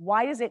myself,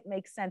 why does it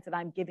make sense that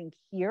I'm giving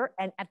here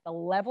and at the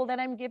level that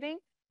I'm giving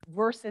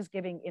versus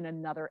giving in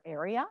another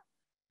area?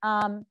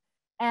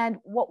 And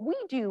what we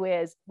do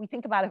is we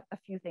think about a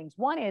few things.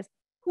 One is,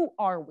 who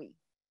are we,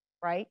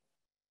 right?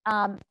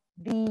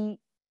 The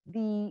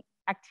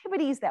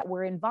activities that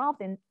we're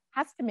involved in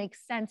has to make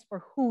sense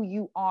for who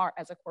you are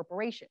as a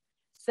corporation.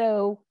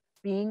 So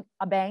being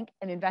a bank,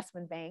 an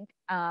investment bank,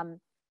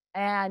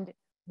 and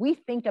we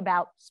think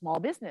about small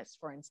business,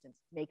 for instance,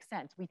 makes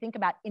sense. We think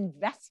about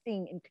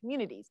investing in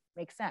communities,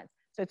 makes sense.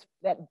 So it's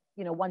that,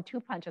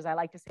 1-2 punch, as I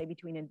like to say,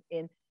 between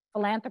in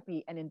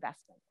philanthropy and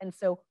investment. And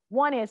so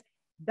one is,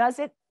 does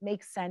it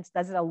make sense?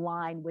 Does it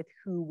align with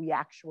who we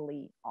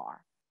actually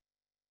are?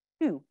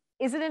 2,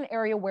 is it an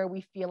area where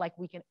we feel like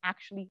we can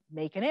actually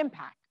make an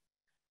impact?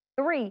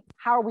 3,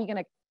 how are we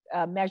going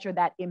to measure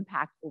that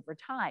impact over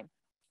time?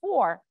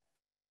 4,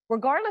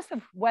 regardless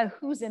of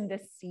who's in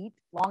this seat,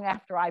 long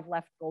after I've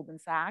left Goldman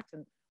Sachs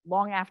and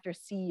long after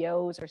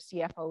CEOs or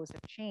CFOs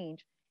have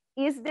changed,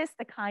 is this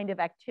the kind of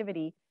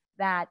activity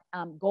that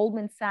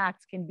Goldman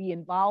Sachs can be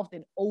involved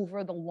in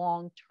over the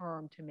long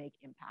term to make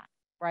impact,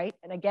 right?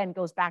 And again,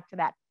 goes back to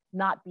that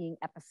not being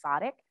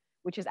episodic,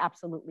 which is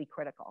absolutely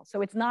critical.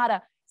 So it's not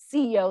a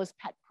CEO's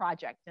pet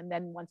project. And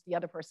then once the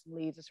other person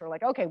leaves, it's sort of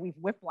like, okay, we've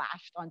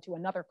whiplashed onto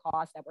another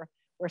cause that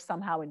we're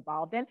somehow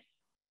involved in.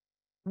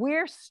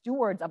 We're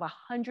stewards of a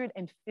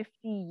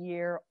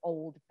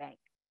 150-year-old bank,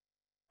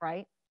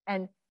 right?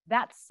 And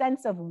that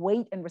sense of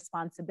weight and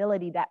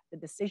responsibility that the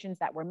decisions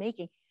that we're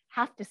making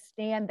have to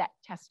stand that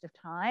test of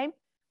time,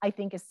 I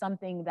think is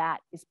something that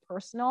is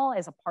personal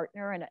as a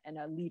partner and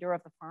a leader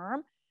of the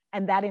firm,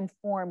 and that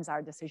informs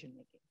our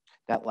decision-making.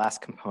 That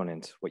last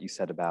component, what you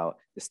said about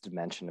this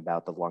dimension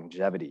about the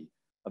longevity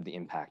of the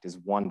impact, is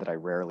one that I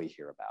rarely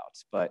hear about.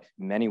 But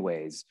in many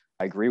ways,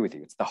 I agree with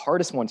you. It's the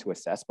hardest one to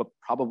assess, but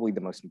probably the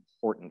most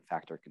important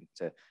factor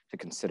to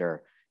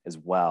consider as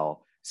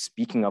well.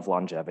 Speaking of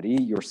longevity,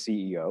 your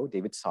CEO,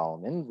 David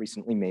Solomon,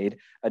 recently made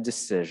a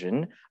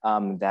decision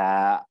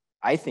that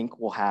I think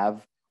will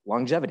have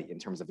longevity in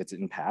terms of its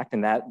impact.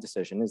 And that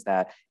decision is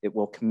that it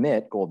will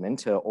commit Goldman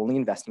to only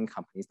investing in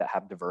companies that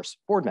have diverse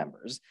board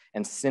members.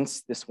 And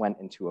since this went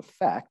into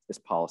effect, this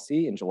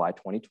policy in July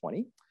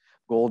 2020,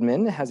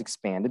 Goldman has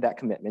expanded that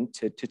commitment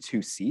to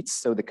 2 seats.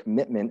 So the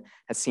commitment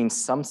has seen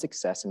some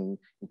success in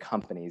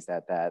companies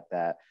that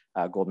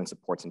Goldman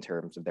supports in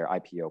terms of their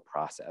IPO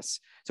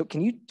process. So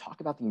can you talk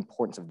about the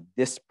importance of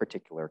this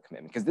particular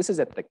commitment? Because this is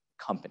at the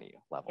company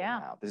level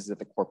now. This is at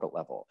the corporate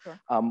level. Sure.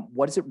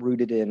 What is it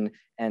rooted in,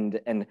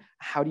 and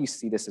how do you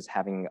see this as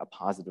having a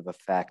positive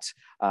effect,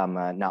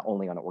 not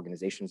only on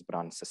organizations, but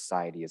on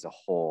society as a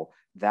whole?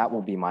 That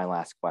will be my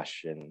last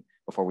question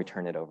before we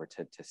turn it over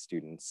to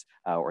students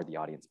or the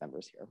audience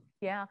members here.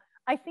 Yeah,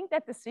 I think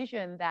that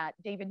decision that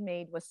David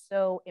made was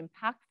so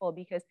impactful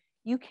because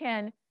you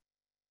can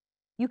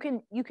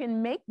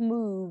make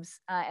moves,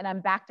 and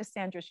I'm back to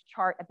Sandra's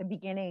chart at the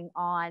beginning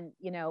on,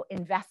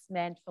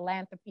 investment,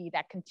 philanthropy,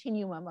 that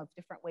continuum of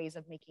different ways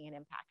of making an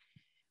impact.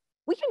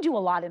 We can do a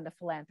lot in the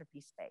philanthropy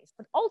space,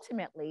 but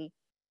ultimately,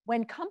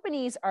 when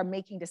companies are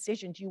making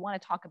decisions, you want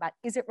to talk about,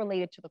 is it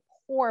related to the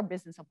core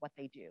business of what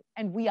they do?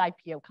 And we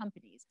IPO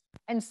companies.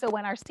 And so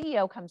when our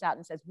CEO comes out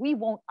and says, we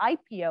won't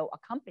IPO a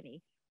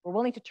company, we're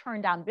willing to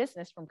turn down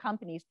business from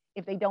companies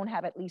if they don't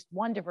have at least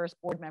 1 diverse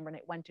board member, and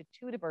it went to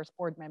 2 diverse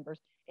board members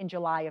in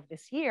July of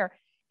this year.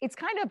 It's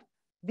kind of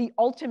the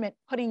ultimate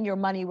putting your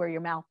money where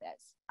your mouth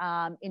is.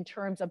 in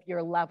terms of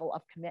your level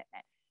of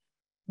commitment.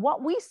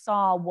 What we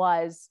saw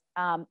was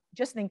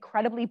just an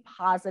incredibly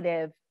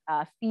positive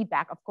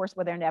feedback. Of course,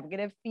 were there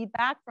negative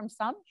feedback from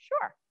some?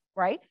 Sure,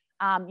 right?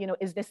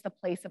 Is this the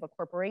place of a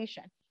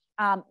corporation?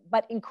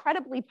 But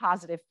incredibly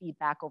positive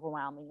feedback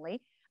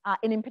overwhelmingly,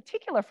 and in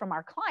particular from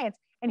our clients.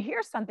 And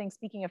here's something,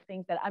 speaking of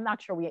things that I'm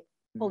not sure we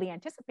fully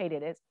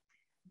anticipated is,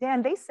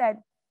 Dan, they said,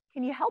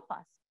 can you help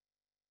us?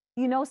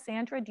 Do you know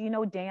Sandra? Do you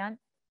know Dan?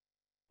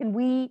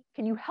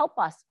 Can you help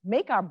us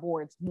make our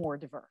boards more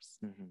diverse?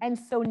 Mm-hmm. And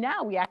so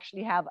now we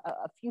actually have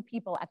a few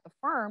people at the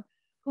firm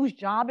whose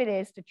job it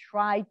is to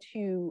try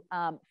to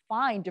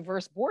find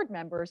diverse board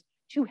members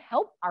to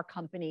help our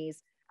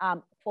companies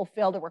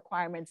fulfill the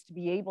requirements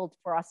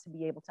for us to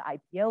be able to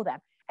IPO them.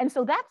 And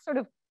so that's sort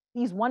of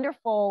these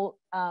wonderful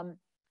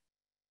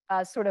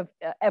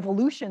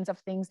evolutions of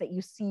things that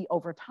you see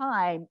over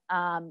time,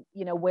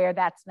 where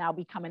that's now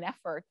become an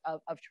effort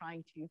of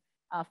trying to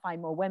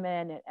find more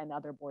women and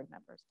other board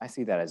members. I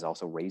see that as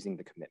also raising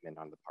the commitment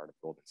on the part of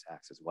Goldman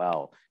Sachs as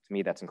well. To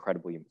me, that's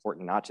incredibly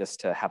important, not just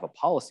to have a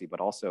policy, but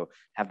also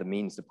have the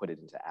means to put it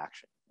into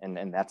action.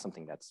 And that's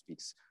something that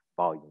speaks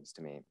volumes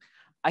to me.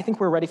 I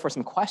think we're ready for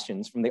some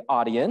questions from the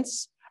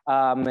audience.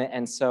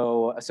 And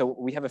so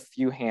we have a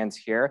few hands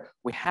here.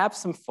 We have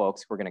some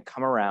folks who are going to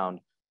come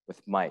around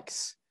with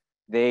mics.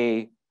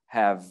 They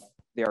have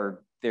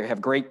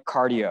great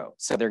cardio,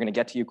 so they're going to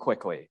get to you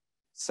quickly.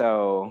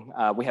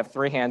 So we have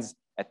 3 hands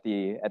at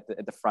the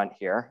front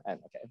here. And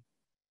okay,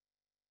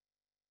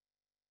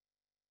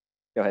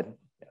 go ahead.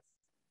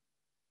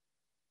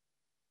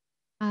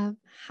 Yes.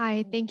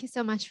 Hi, thank you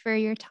so much for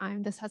your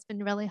time. This has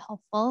been really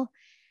helpful.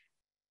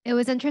 It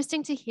was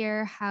interesting to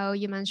hear how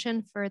you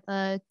mentioned for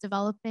the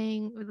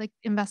developing, like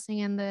investing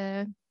in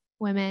the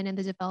women in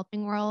the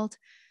developing world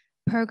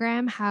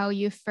program, how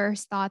you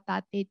first thought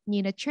that they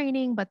needed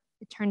training, but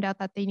it turned out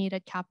that they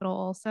needed capital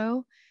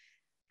also.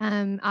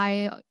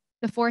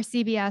 Before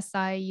CBS,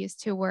 I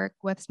used to work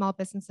with small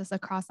businesses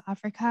across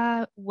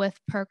Africa with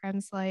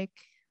programs like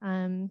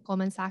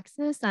Goldman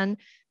Sachs's. And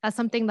that's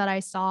something that I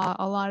saw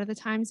a lot of the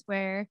times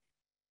where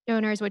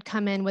donors would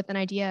come in with an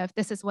idea of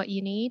this is what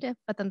you need,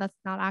 but then that's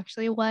not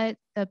actually what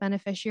the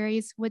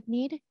beneficiaries would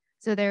need.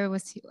 So there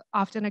was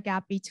often a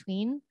gap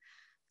between.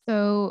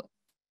 So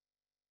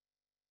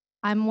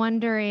I'm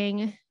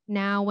wondering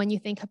now, when you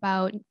think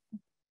about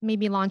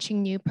maybe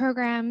launching new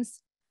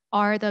programs,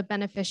 are the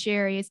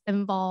beneficiaries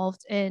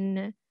involved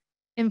in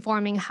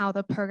informing how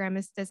the program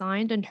is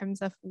designed in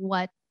terms of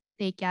what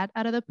they get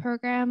out of the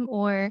program?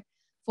 Or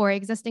for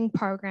existing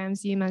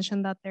programs, you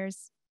mentioned that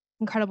there's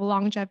incredible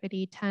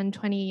longevity, 10,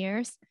 20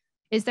 years.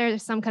 Is there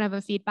some kind of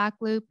a feedback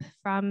loop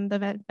from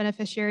the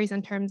beneficiaries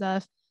in terms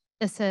of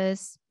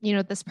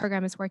this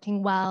program is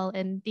working well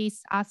in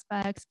these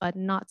aspects, but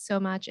not so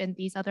much in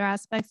these other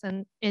aspects?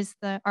 And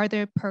are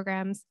there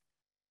programs,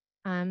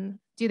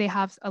 do they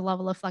have a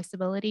level of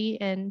flexibility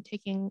in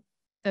taking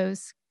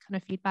those kind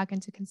of feedback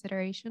into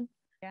consideration?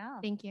 Yeah.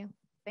 Thank you.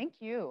 Thank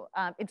you.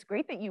 It's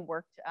great that you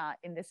worked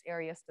in this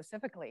area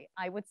specifically.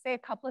 I would say a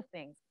couple of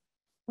things.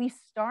 We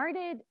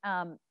started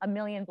 1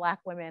 Million Black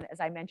Women, as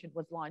I mentioned,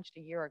 was launched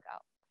a year ago.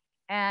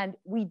 And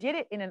we did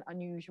it in an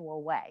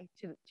unusual way,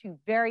 to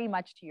very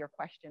much to your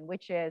question,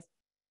 which is,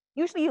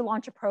 usually you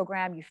launch a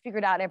program, you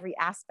figured out every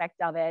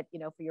aspect of it,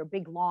 for your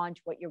big launch,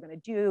 what you're going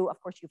to do.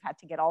 Of course, you've had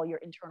to get all your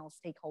internal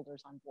stakeholders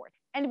on board.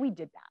 And we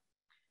did that.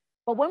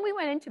 But when we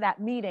went into that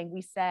meeting,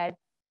 we said,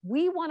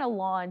 we want to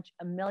launch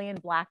 1 Million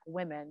Black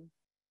Women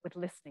with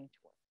listening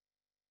tours.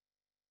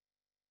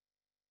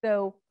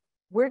 So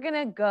we're going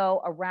to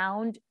go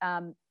around,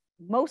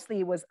 mostly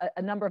it was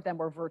a number of them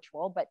were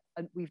virtual, but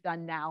we've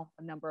done now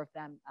a number of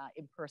them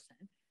in person.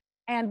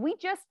 And we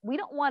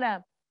don't want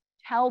to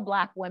tell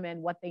Black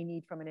women what they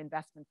need from an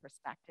investment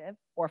perspective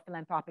or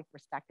philanthropic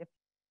perspective.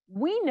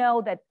 We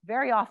know that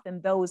very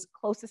often those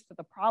closest to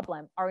the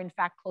problem are in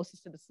fact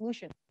closest to the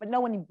solution, but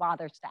no one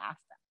bothers to ask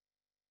them.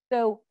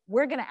 So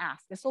we're going to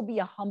ask. This will be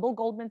a humble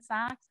Goldman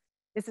Sachs.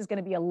 This is going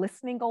to be a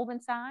listening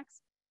Goldman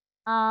Sachs.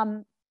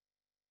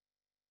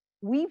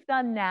 We've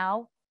done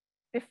now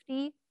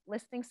 50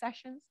 listening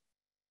sessions.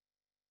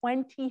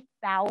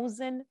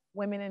 20,000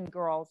 women and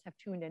girls have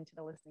tuned into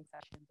the listening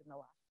sessions in the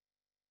last.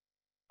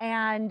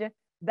 And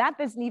that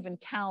doesn't even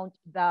count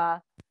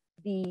the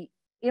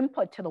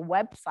input to the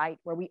website,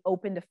 where we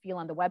opened a field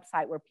on the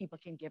website where people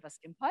can give us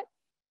input.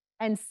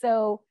 And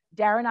so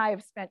Dara and I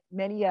have spent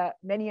many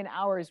an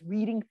hours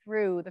reading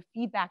through the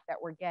feedback that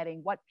we're getting,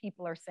 what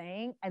people are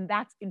saying, and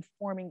that's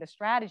informing the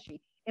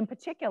strategy. In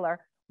particular,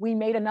 we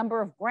made a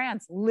number of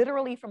grants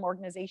literally from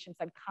organizations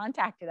that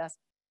contacted us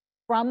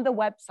from the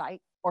website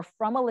or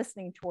from a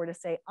listening tour to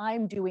say,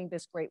 I'm doing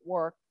this great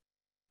work.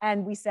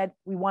 And we said,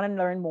 we want to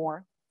learn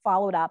more,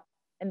 followed up,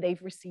 and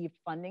they've received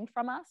funding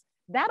from us.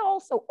 That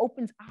also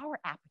opens our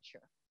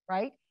aperture,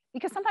 right?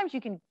 Because sometimes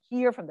you can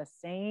hear from the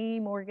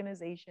same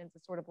organizations.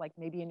 It's sort of like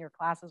maybe in your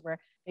classes where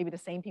maybe the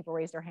same people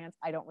raise their hands.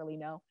 I don't really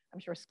know. I'm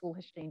sure school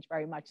has changed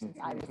very much since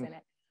I was in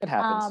it. It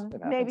happens.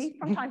 Maybe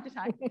from time to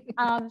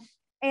time.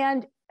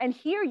 And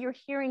here you're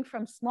hearing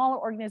from smaller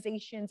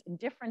organizations in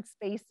different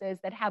spaces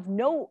that have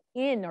no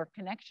in or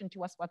connection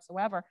to us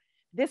whatsoever.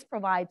 This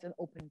provides an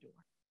open door.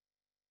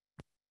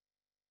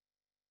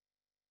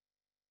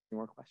 Any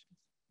more questions?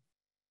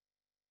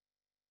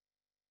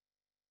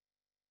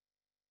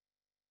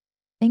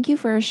 Thank you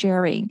for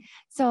sharing.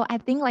 So I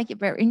think like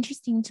very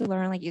interesting to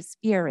learn like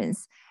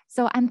experience.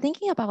 So I'm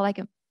thinking about like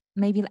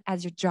maybe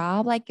as your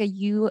job, like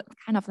you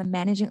kind of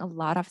managing a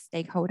lot of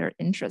stakeholder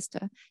interest.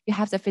 You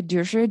have the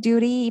fiduciary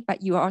duty,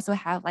 but you also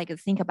have like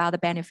think about the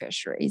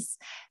beneficiaries.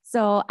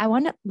 So I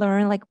want to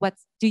learn like what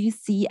do you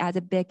see as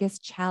the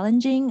biggest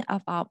challenging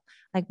about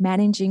like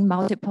managing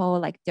multiple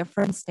like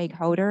different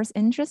stakeholders'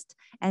 interest?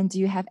 And do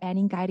you have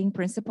any guiding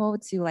principle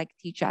to like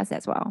teach us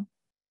as well?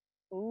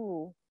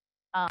 Ooh,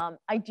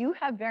 I do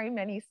have very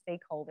many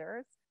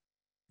stakeholders,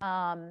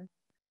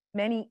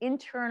 many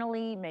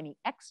internally, many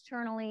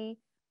externally.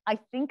 I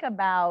think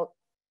about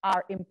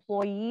our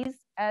employees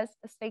as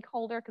a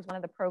stakeholder, because one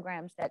of the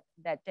programs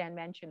that Dan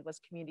mentioned was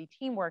Community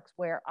Teamworks,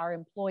 where our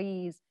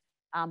employees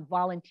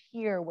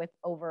volunteer with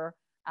over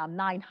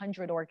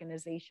 900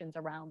 organizations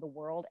around the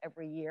world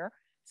every year.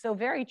 So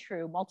very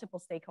true, multiple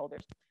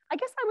stakeholders. I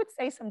guess I would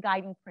say some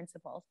guiding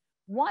principles.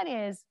 One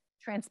is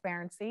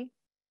transparency,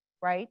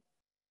 right?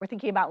 We're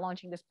thinking about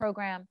launching this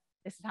program.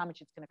 This is how much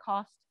it's going to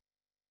cost.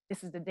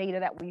 This is the data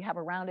that we have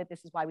around it.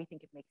 This is why we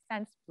think it makes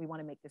sense. We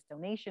want to make this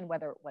donation,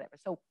 whatever.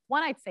 So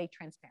one, I'd say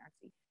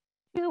transparency.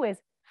 Two is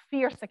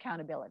fierce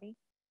accountability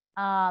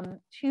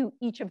to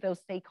each of those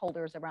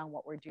stakeholders around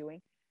what we're doing.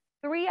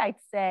 Three, I'd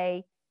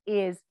say,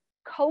 is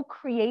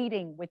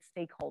co-creating with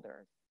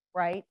stakeholders,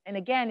 right? And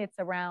again, it's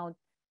around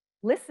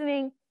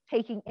listening,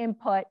 taking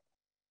input.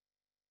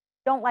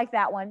 Don't like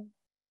that one.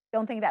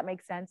 Don't think that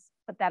makes sense.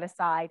 Put that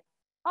aside.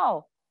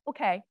 Oh,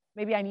 okay,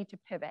 maybe I need to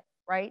pivot,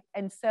 right?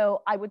 And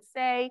so I would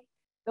say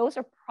those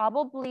are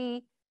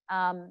probably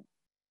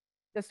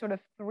the sort of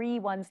three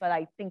ones that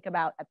I think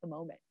about at the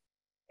moment.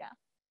 Yeah.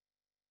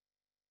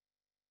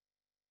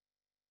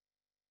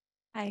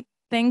 Hi,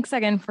 thanks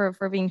again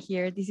for being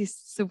here. This is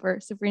super,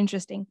 super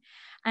interesting.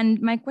 And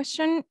my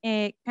question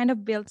kind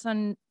of builds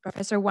on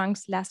Professor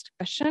Wang's last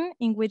question,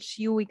 in which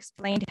you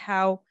explained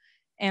how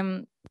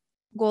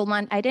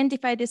Goldman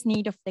identified this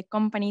need of the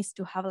companies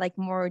to have like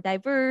more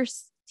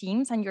diverse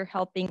teams, and you're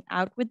helping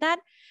out with that.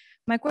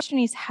 My question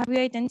is, have you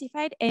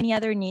identified any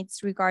other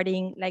needs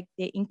regarding like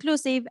the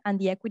inclusive and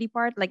the equity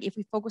part? Like if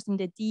we focus on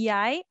the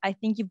DEI, I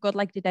think you've got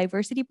like the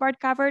diversity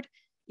part covered.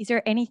 Is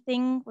there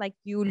anything like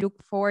you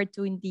look forward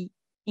to in the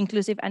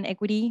inclusive and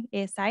equity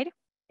side?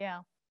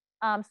 Yeah.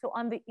 So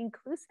on the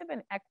inclusive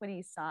and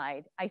equity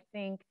side, I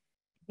think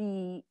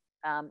the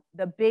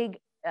big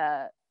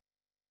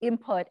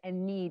input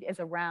and need is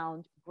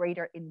around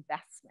greater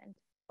investment,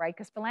 right?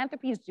 Because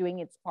philanthropy is doing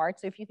its part.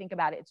 So if you think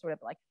about it, it's sort of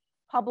like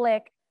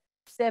public,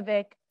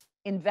 civic,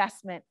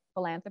 investment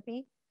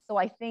philanthropy. So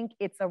I think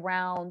it's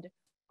around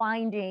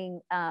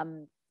finding,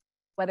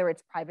 whether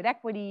it's private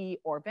equity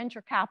or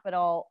venture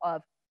capital,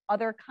 of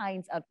other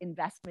kinds of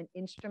investment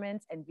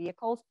instruments and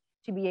vehicles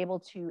to be able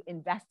to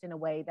invest in a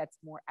way that's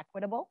more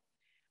equitable.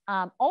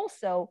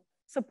 Also,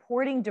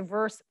 supporting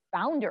diverse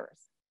founders,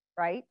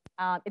 right?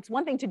 It's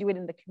one thing to do it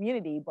in the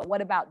community, but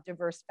what about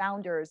diverse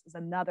founders is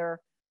another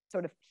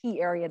sort of key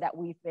area that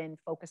we've been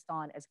focused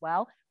on as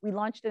well. We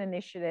launched an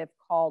initiative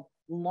called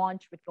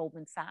Launch with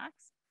Goldman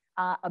Sachs,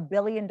 $1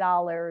 billion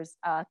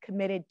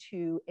committed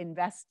to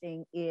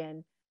investing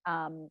in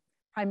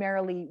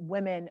primarily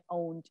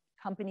women-owned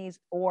companies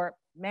or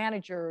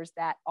managers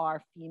that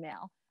are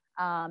female.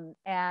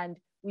 And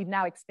we've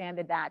now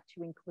expanded that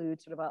to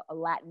include sort of a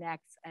Latinx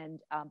and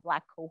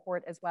Black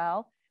cohort as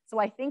well. So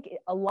I think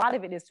a lot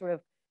of it is sort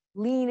of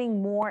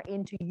leaning more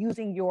into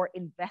using your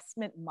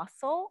investment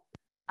muscle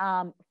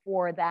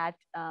for that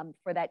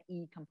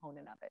E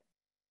component of it.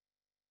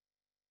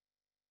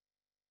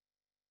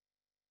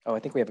 Oh, I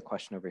think we have a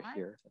question over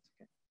here. If that's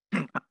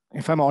okay.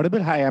 If I'm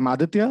audible, hi, I'm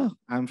Aditya.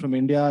 I'm from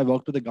India. I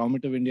worked with the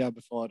government of India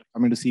before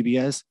coming to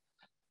CBS.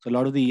 So a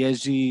lot of the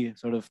ESG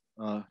sort of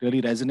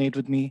really resonate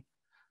with me.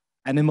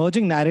 An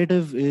emerging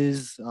narrative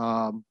is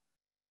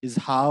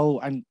how,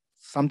 and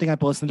something I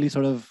personally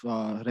sort of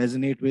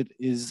resonate with,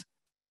 is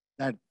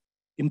that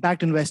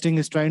impact investing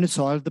is trying to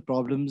solve the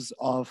problems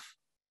of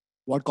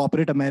what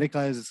corporate America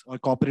is, or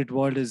corporate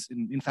world is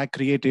in fact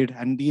created,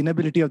 and the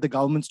inability of the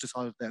governments to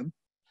solve them.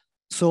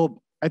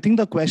 So I think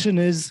the question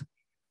is,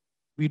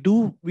 we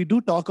do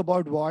talk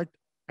about what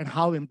and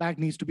how impact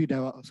needs to be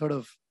sort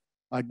of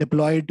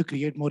deployed to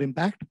create more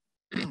impact,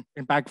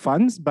 impact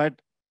funds, but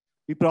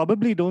we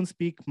probably don't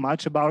speak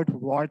much about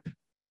what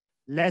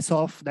less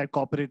of that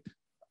corporate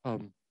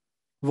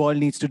world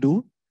needs to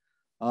do.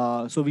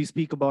 So we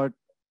speak about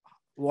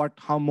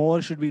how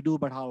more should we do,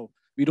 but how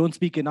we don't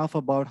speak enough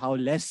about how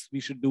less we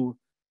should do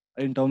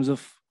in terms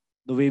of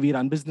the way we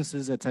run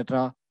businesses,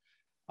 etc.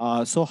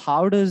 So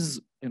how do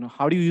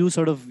you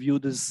sort of view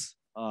this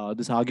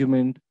this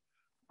argument,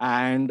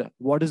 and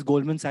what is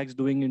Goldman Sachs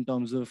doing in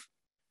terms of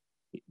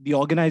the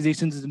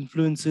organization's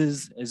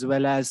influences as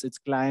well as its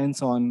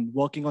clients on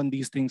working on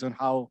these things, on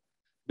how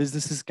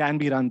businesses can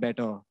be run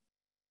better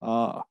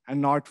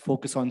and not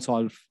focus on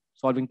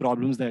solving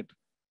problems that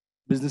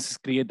businesses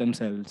create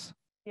themselves.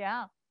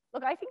 Yeah.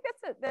 Look, I think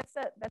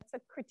that's a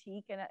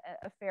critique and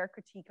a fair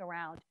critique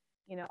around,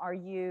 are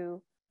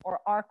you or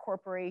are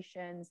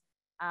corporations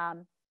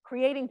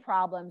creating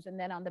problems and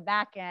then on the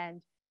back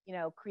end,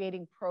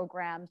 creating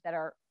programs that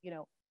are,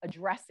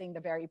 addressing the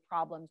very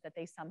problems that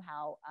they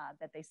somehow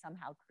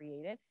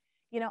created.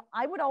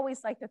 I would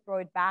always like to throw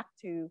it back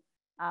to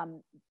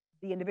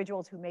the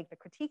individuals who make the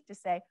critique to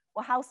say,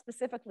 well, how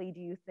specifically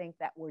do you think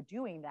that we're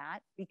doing that?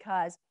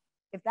 Because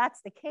if that's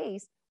the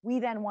case, we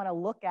then want to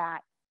look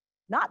at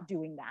not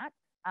doing that,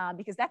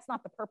 because that's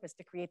not the purpose,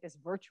 to create this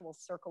virtual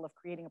circle of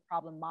creating a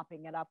problem,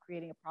 mopping it up,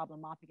 creating a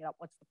problem, mopping it up.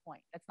 What's the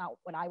point? That's not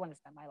what I want to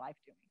spend my life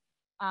doing.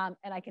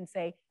 And I can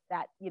say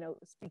that,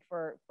 speak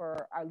for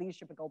our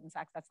leadership at Goldman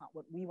Sachs, that's not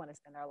what we want to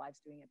spend our lives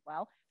doing as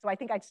well. So I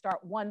think I'd start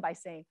one by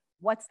saying,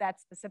 what's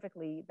that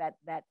specifically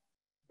that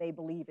they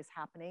believe is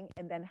happening?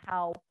 And then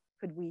how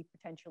could we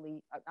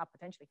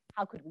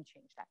how could we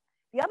change that?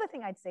 The other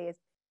thing I'd say is,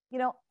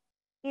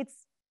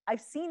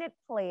 I've seen it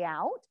play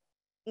out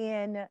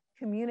in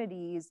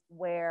communities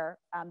where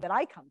that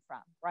I come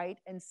from, right?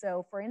 And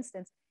so, for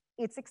instance,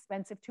 it's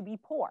expensive to be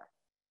poor,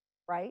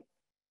 right?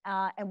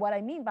 And what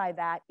I mean by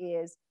that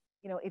is,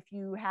 if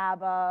you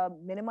have a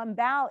minimum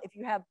balance, if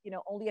you have,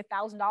 only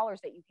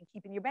 $1,000 that you can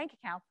keep in your bank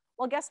account,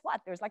 well, guess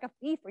what? There's like a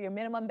fee for your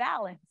minimum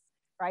balance,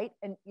 right?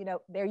 And,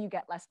 there you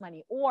get less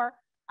money. Or,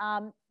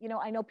 I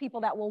know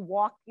people that will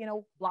walk,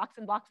 blocks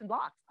and blocks and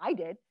blocks. I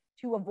did,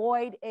 to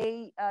avoid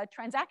a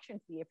transaction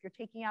fee if you're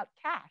taking out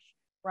cash,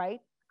 right?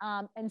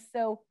 And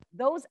so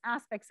those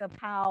aspects of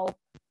how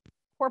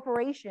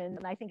corporations,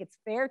 and I think it's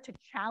fair to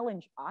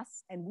challenge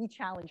us, and we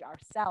challenge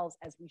ourselves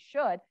as we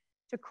should,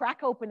 to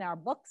crack open our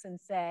books and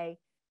say,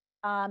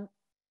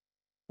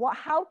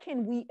 how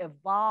can we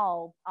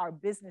evolve our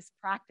business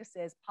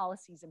practices,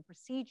 policies, and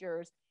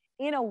procedures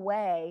in a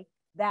way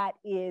that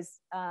is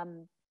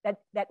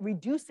that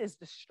reduces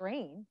the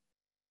strain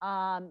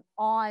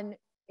on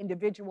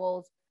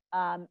individuals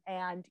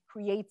and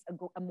creates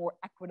a more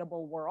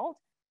equitable world?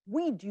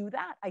 We do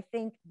that. I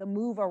think the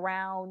move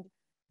around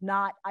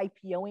not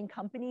IPOing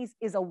companies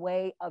is a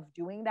way of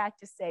doing that,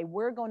 to say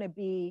we're going to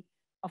be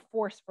a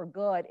force for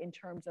good in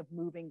terms of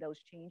moving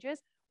those changes.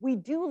 We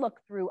do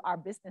look through our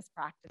business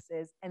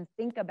practices and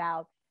think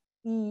about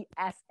E,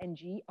 S, and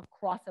G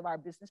across of our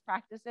business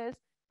practices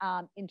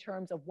in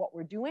terms of what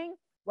we're doing,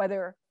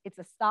 whether it's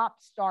a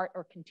stop, start,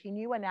 or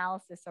continue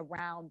analysis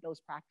around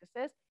those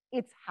practices.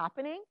 It's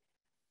happening.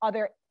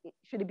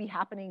 Should it be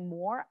happening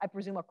more? I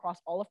presume across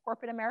all of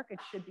corporate America, it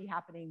should be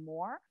happening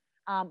more.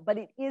 But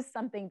it is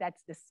something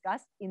that's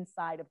discussed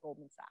inside of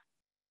Goldman Sachs.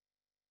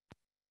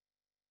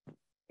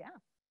 Yeah.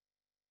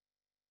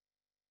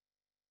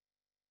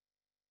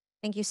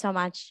 Thank you so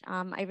much.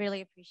 I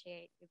really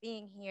appreciate you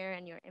being here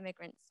and your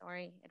immigrant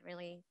story. It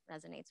really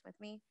resonates with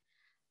me.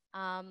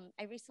 I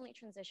recently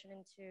transitioned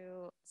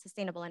into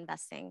sustainable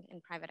investing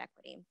in private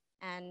equity.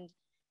 And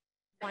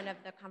one of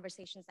the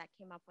conversations that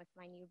came up with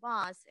my new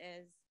boss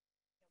is,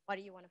 what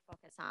do you want to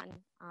focus on?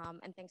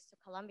 And thanks to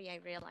Columbia, I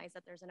realized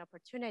that there's an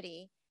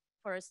opportunity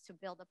for us to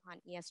build upon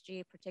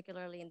ESG,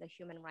 particularly in the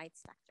human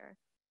rights sector.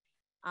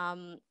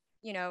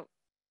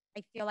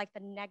 I feel like the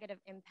negative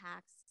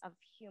impacts of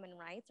human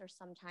rights are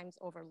sometimes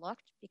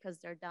overlooked because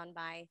they're done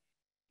by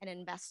an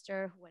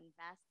investor who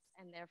invests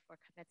and therefore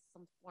commits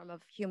some form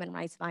of human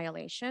rights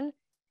violation.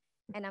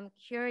 And I'm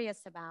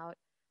curious about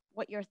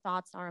what your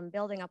thoughts are on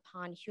building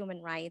upon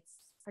human rights,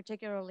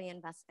 particularly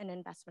in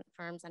investment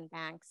firms and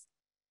banks,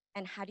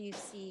 and how do you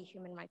see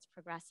human rights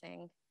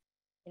progressing,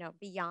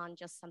 beyond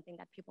just something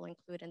that people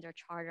include in their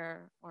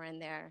charter or in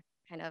their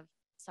kind of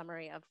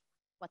summary of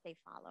what they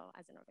follow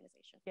as an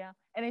organization? Yeah,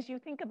 and as you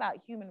think about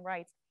human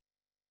rights,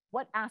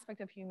 what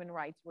aspect of human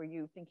rights were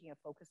you thinking of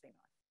focusing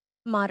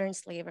on? Modern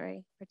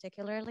slavery,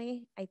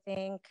 particularly. I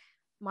think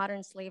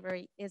modern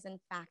slavery is in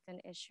fact an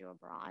issue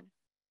abroad.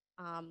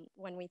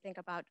 When we think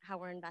about how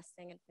we're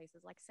investing in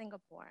places like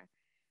Singapore,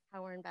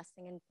 how we're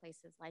investing in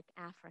places like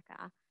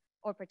Africa,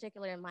 or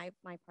particularly in my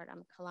part,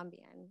 I'm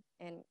Colombian,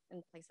 in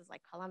places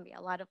like Colombia,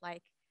 a lot of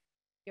like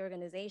the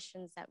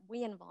organizations that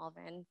we involve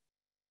in,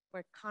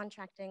 we're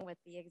contracting with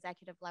the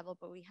executive level,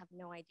 but we have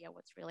no idea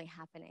what's really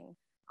happening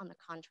on the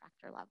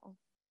contractor level.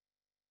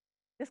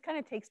 This kind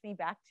of takes me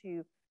back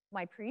to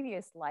my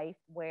previous life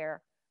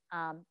where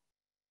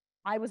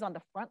I was on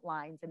the front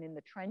lines and in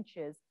the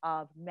trenches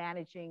of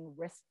managing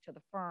risk to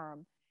the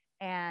firm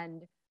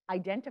and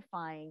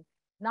identifying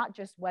not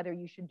just whether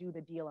you should do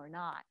the deal or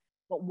not,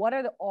 but what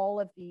are all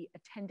of the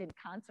attendant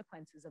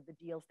consequences of the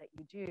deals that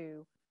you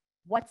do?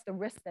 What's the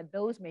risk that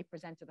those may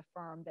present to the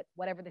firm, that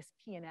whatever this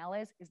P&L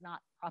is not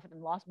profit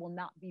and loss, will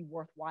not be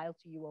worthwhile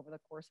to you over the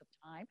course of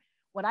time?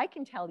 What I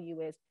can tell you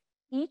is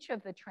each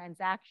of the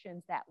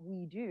transactions that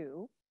we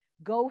do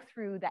go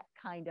through that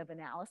kind of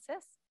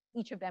analysis.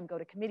 Each of them go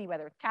to committee,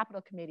 whether it's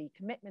capital committee,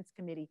 commitments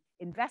committee,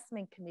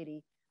 investment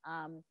committee,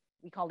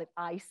 we call it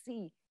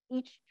IC.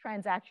 Each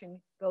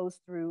transaction goes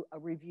through a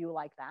review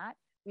like that.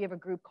 We have a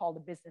group called the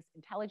Business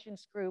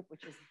Intelligence Group,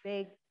 which is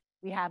big.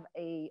 We have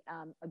a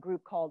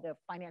group called the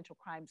Financial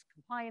Crimes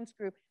Compliance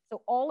Group.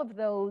 So all of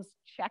those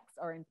checks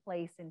are in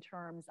place in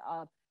terms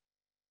of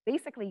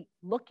basically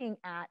looking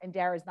at, and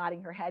Dara's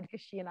nodding her head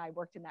because she and I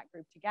worked in that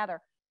group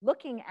together,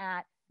 looking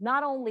at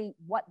not only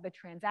what the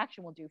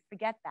transaction will do,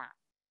 forget that.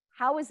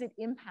 How is it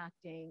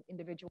impacting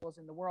individuals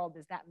in the world?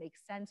 Does that make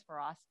sense for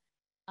us?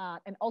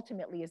 And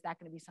ultimately, is that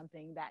going to be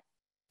something that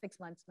 6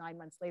 months, 9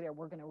 months later,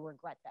 we're going to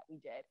regret that we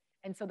did?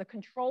 And so the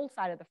control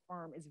side of the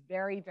firm is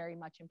very, very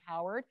much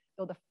empowered,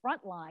 though the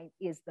front line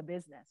is the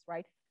business,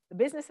 right? The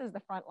business is the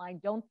front line.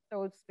 Don't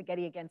throw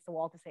spaghetti against the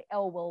wall to say,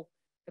 oh, well,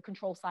 the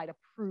control side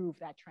approve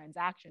that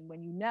transaction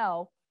when you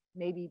know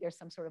maybe there's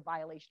some sort of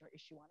violation or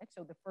issue on it.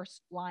 So the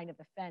first line of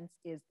defense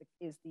is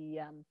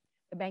the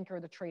banker,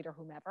 the trader,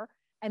 whomever.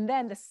 And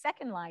then the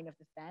second line of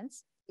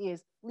defense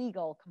is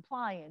legal,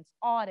 compliance,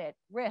 audit,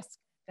 risk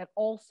that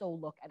also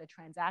look at a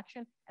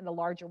transaction, and the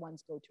larger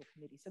ones go to a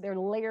committee. So there are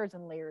layers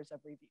and layers of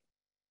review.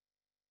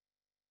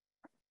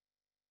 I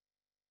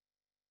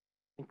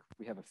think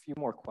we have a few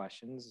more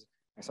questions.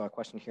 I saw a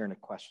question here and a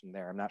question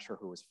there. I'm not sure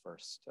who was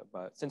first,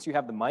 but since you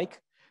have the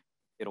mic,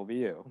 it'll be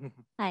you.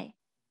 Hi.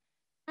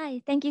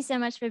 Hi, thank you so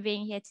much for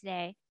being here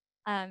today.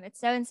 It's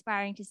so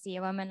inspiring to see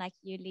a woman like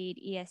you lead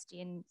ESG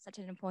in such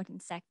an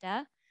important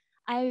sector.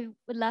 I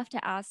would love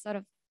to ask sort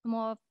of a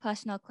more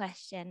personal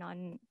question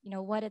on,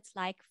 what it's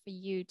like for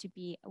you to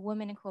be a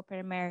woman in corporate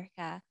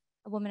America,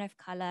 a woman of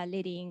color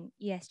leading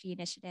ESG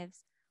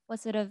initiatives. What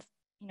sort of,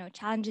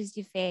 challenges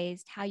you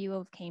faced, how you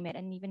overcame it,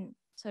 and even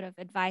sort of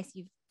advice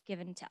you've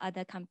given to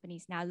other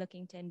companies now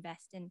looking to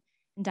invest in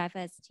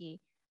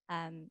diversity.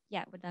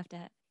 Would love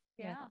to.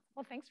 Yeah,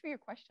 well, thanks for your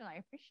question. I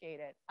appreciate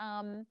it.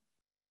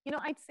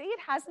 I'd say it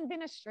hasn't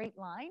been a straight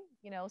line.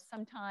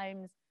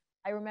 Sometimes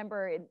I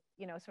remember,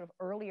 sort of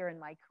earlier in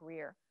my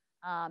career,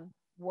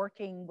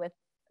 working with,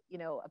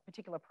 a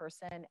particular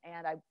person,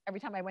 and every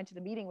time I went to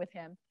the meeting with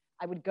him,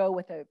 I would go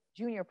with a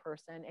junior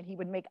person, and he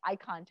would make eye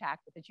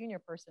contact with the junior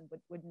person, but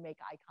wouldn't make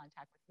eye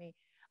contact with me.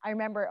 I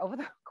remember over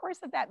the course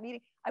of that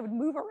meeting, I would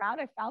move around.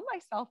 I found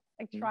myself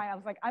trying. I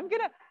was like, I'm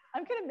gonna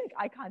make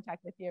eye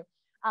contact with you.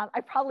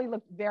 I probably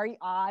looked very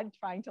odd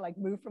trying to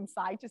move from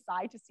side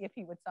to see if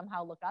he would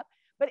somehow look up.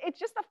 But it's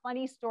just a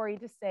funny story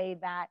to say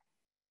that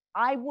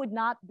I would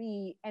not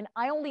be, and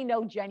I only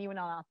know genuine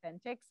and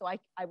authentic. So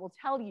I will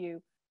tell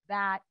you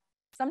that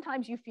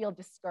sometimes you feel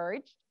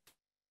discouraged.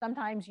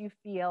 Sometimes you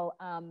feel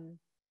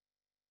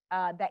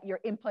that your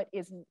input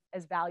isn't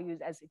as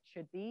valued as it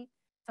should be.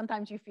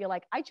 Sometimes you feel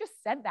like, I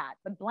just said that,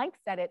 but blank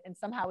said it, and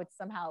it's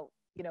somehow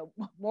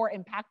more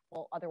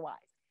impactful otherwise.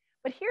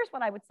 But here's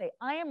what I would say.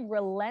 I am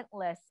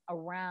relentless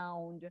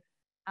around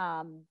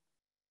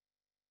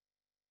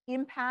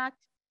impact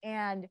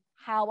and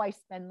how I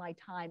spend my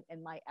time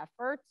and my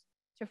efforts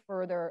to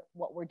further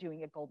what we're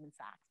doing at Goldman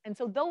Sachs. And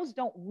so those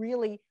don't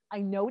really,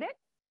 I note it,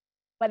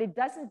 but it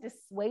doesn't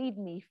dissuade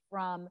me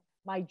from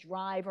my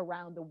drive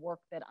around the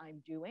work that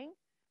I'm doing.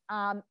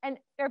 And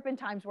there have been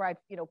times where I've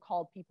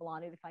called people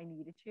on it if I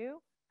needed to,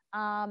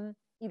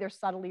 either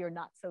subtly or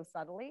not so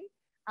subtly.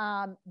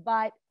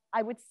 But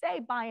I would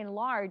say, by and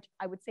large,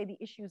 I would say the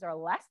issues are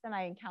less than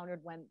I encountered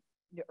when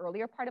the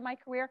earlier part of my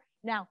career.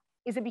 Now,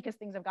 is it because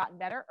things have gotten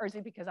better, or is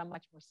it because I'm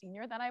much more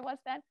senior than I was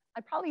then?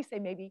 I'd probably say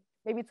maybe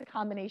it's a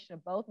combination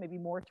of both, maybe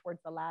more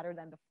towards the latter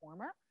than the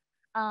former.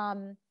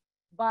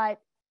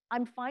 But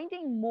I'm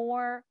finding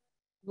more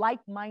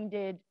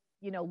like-minded,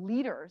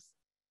 leaders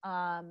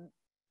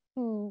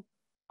who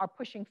are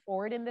pushing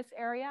forward in this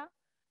area,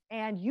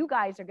 and you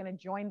guys are going to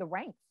join the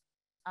ranks,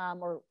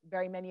 or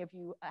very many of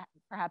you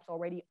perhaps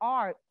already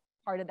are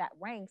part of that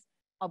ranks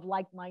of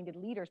like-minded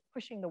leaders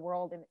pushing the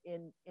world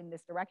in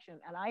this direction.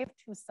 And I have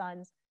two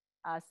sons,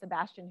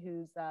 Sebastian,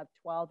 who's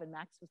 12, and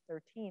Max, who's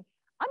 13.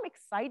 I'm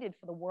excited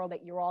for the world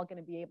that you're all going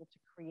to be able to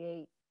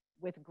create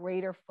with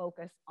greater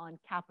focus on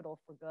capital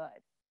for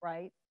good,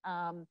 right?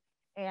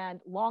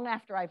 And long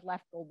after I've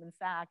left Goldman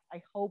Sachs,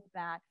 I hope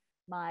that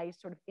my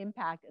sort of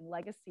impact and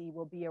legacy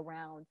will be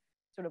around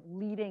sort of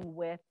leading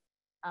with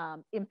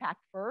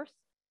impact first,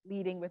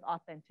 leading with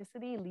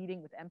authenticity,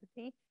 leading with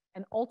empathy,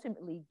 and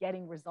ultimately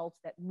getting results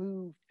that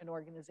moved an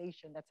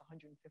organization that's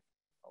 150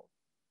 years old.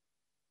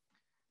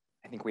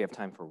 I think we have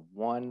time for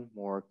one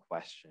more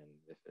question,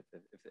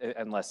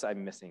 unless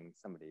I'm missing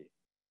somebody.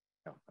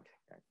 No, okay,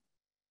 all right.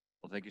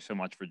 Well, thank you so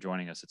much for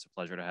joining us. It's a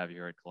pleasure to have you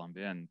here at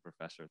Columbia, and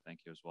Professor,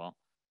 thank you as well.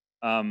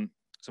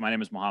 So my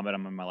name is Mohammed.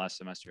 I'm in my last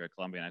semester here at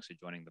Columbia and actually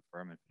joining the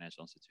firm and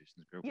financial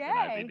institutions group within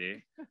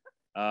IBD.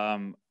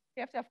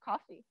 You have to have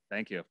coffee.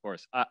 Thank you, of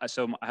course.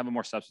 So I have a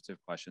more substantive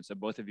question. So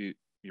both of you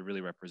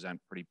really represent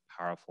pretty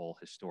powerful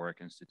historic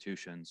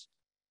institutions.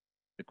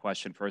 The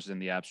question first is in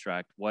the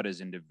abstract: what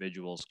as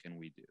individuals can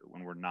we do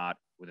when we're not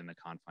within the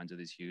confines of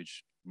these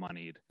huge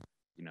moneyed,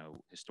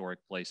 historic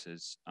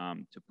places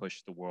to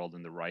push the world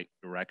in the right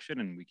direction?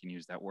 And we can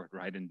use that word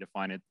right and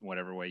define it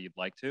whatever way you'd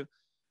like to.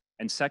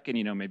 And second,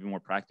 maybe more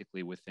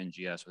practically within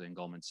GS, within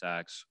Goldman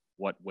Sachs,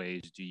 what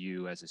ways do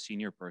you as a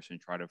senior person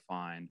try to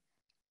find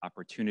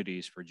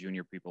opportunities for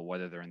junior people,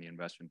 whether they're in the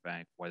investment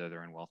bank, whether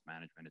they're in wealth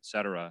management, et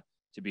cetera,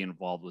 to be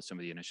involved with some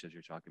of the initiatives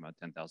you're talking about,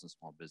 10,000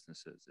 small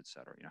businesses, et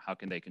cetera. You know, how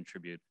can they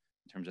contribute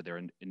in terms of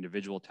their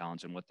individual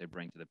talents and what they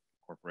bring to the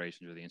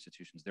corporations or the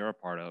institutions they're a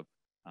part of,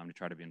 to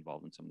try to be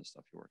involved in some of the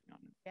stuff you're working on.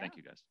 Yeah. Thank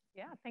you, guys.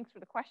 Yeah, thanks for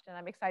the question.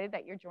 I'm excited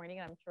that you're joining,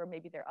 and I'm sure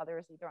maybe there are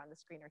others either on the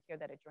screen or here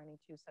that are joining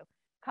too. So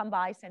come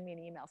by, send me an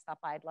email, stop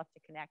by. I'd love to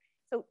connect.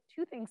 So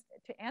two things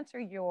to answer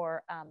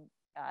your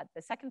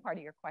the second part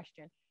of your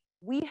question.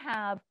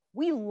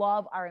 We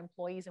love our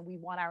employees, and we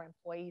want our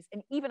employees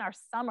and even our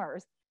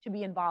summers to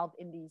be involved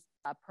in these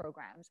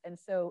programs. And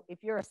so if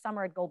you're a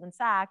summer at Goldman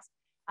Sachs,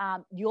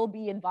 you'll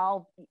be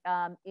involved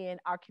in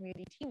our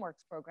community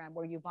teamworks program,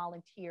 where you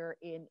volunteer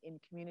in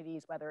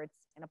communities, whether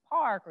it's in a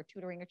park or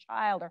tutoring a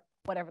child or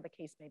whatever the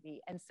case may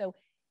be. And so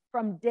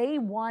from day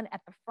one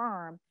at the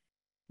firm,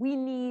 we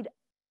need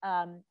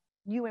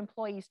new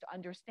employees to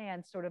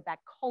understand sort of that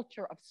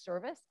culture of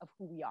service of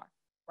who we are,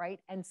 right?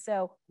 And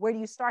so where do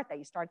you start that?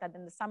 You start that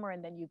in the summer,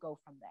 and then you go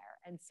from there.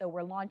 And so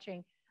we're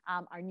launching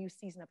our new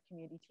season of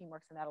community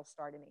teamworks, and that'll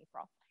start in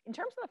April. In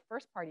terms of the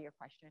first part of your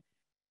question,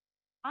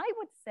 I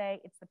would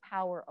say it's the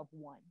power of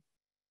one,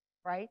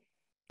 right?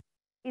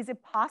 Is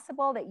it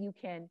possible that you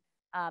can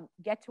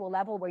get to a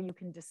level where you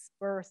can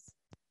disperse,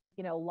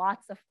 you know,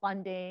 lots of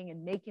funding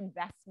and make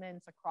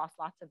investments across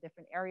lots of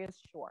different areas?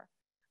 Sure.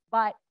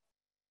 But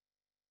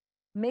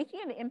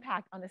making an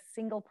impact on a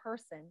single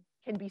person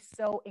can be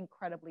so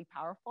incredibly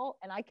powerful.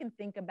 And I can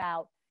think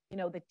about, you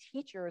know, the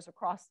teachers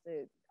across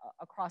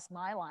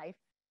my life,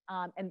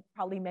 and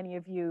probably many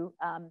of you,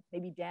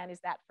 maybe Dan is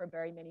that for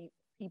very many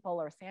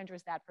people, or Sandra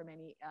is that for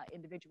many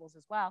individuals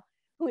as well,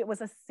 who it was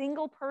a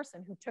single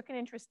person who took an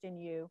interest in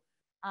you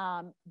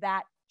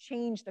that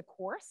changed the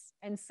course.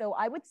 And so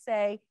I would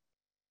say,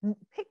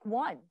 pick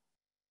one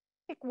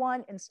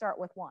and start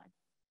with one.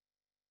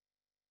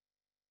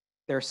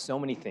 There are so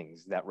many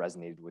things that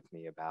resonated with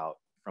me about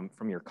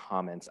from your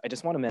comments. I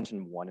just want to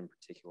mention one in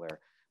particular,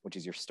 which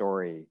is your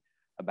story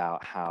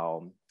about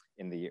how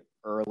in the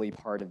early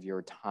part of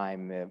your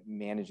time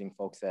managing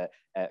folks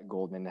at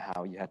Goldman,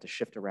 how you had to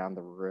shift around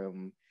the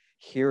room,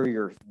 hear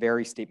your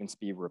very statements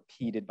be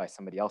repeated by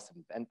somebody else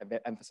and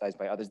emphasized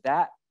by others.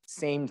 That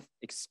same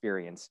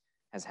experience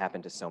has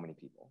happened to so many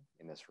people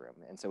in this room.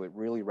 And so it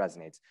really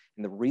resonates.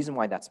 And the reason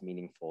why that's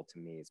meaningful to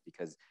me is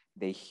because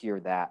they hear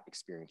that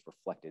experience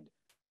reflected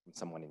from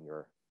someone in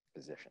your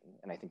position.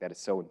 And I think that is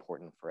so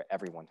important for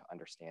everyone to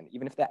understand.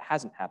 Even if that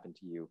hasn't happened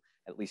to you,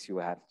 at least you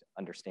have to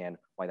understand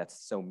why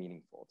that's so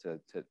meaningful to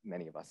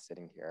many of us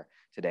sitting here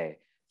today.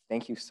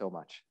 Thank you so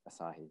much,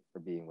 Asahi, for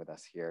being with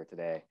us here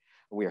today.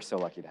 We are so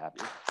lucky to have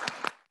you.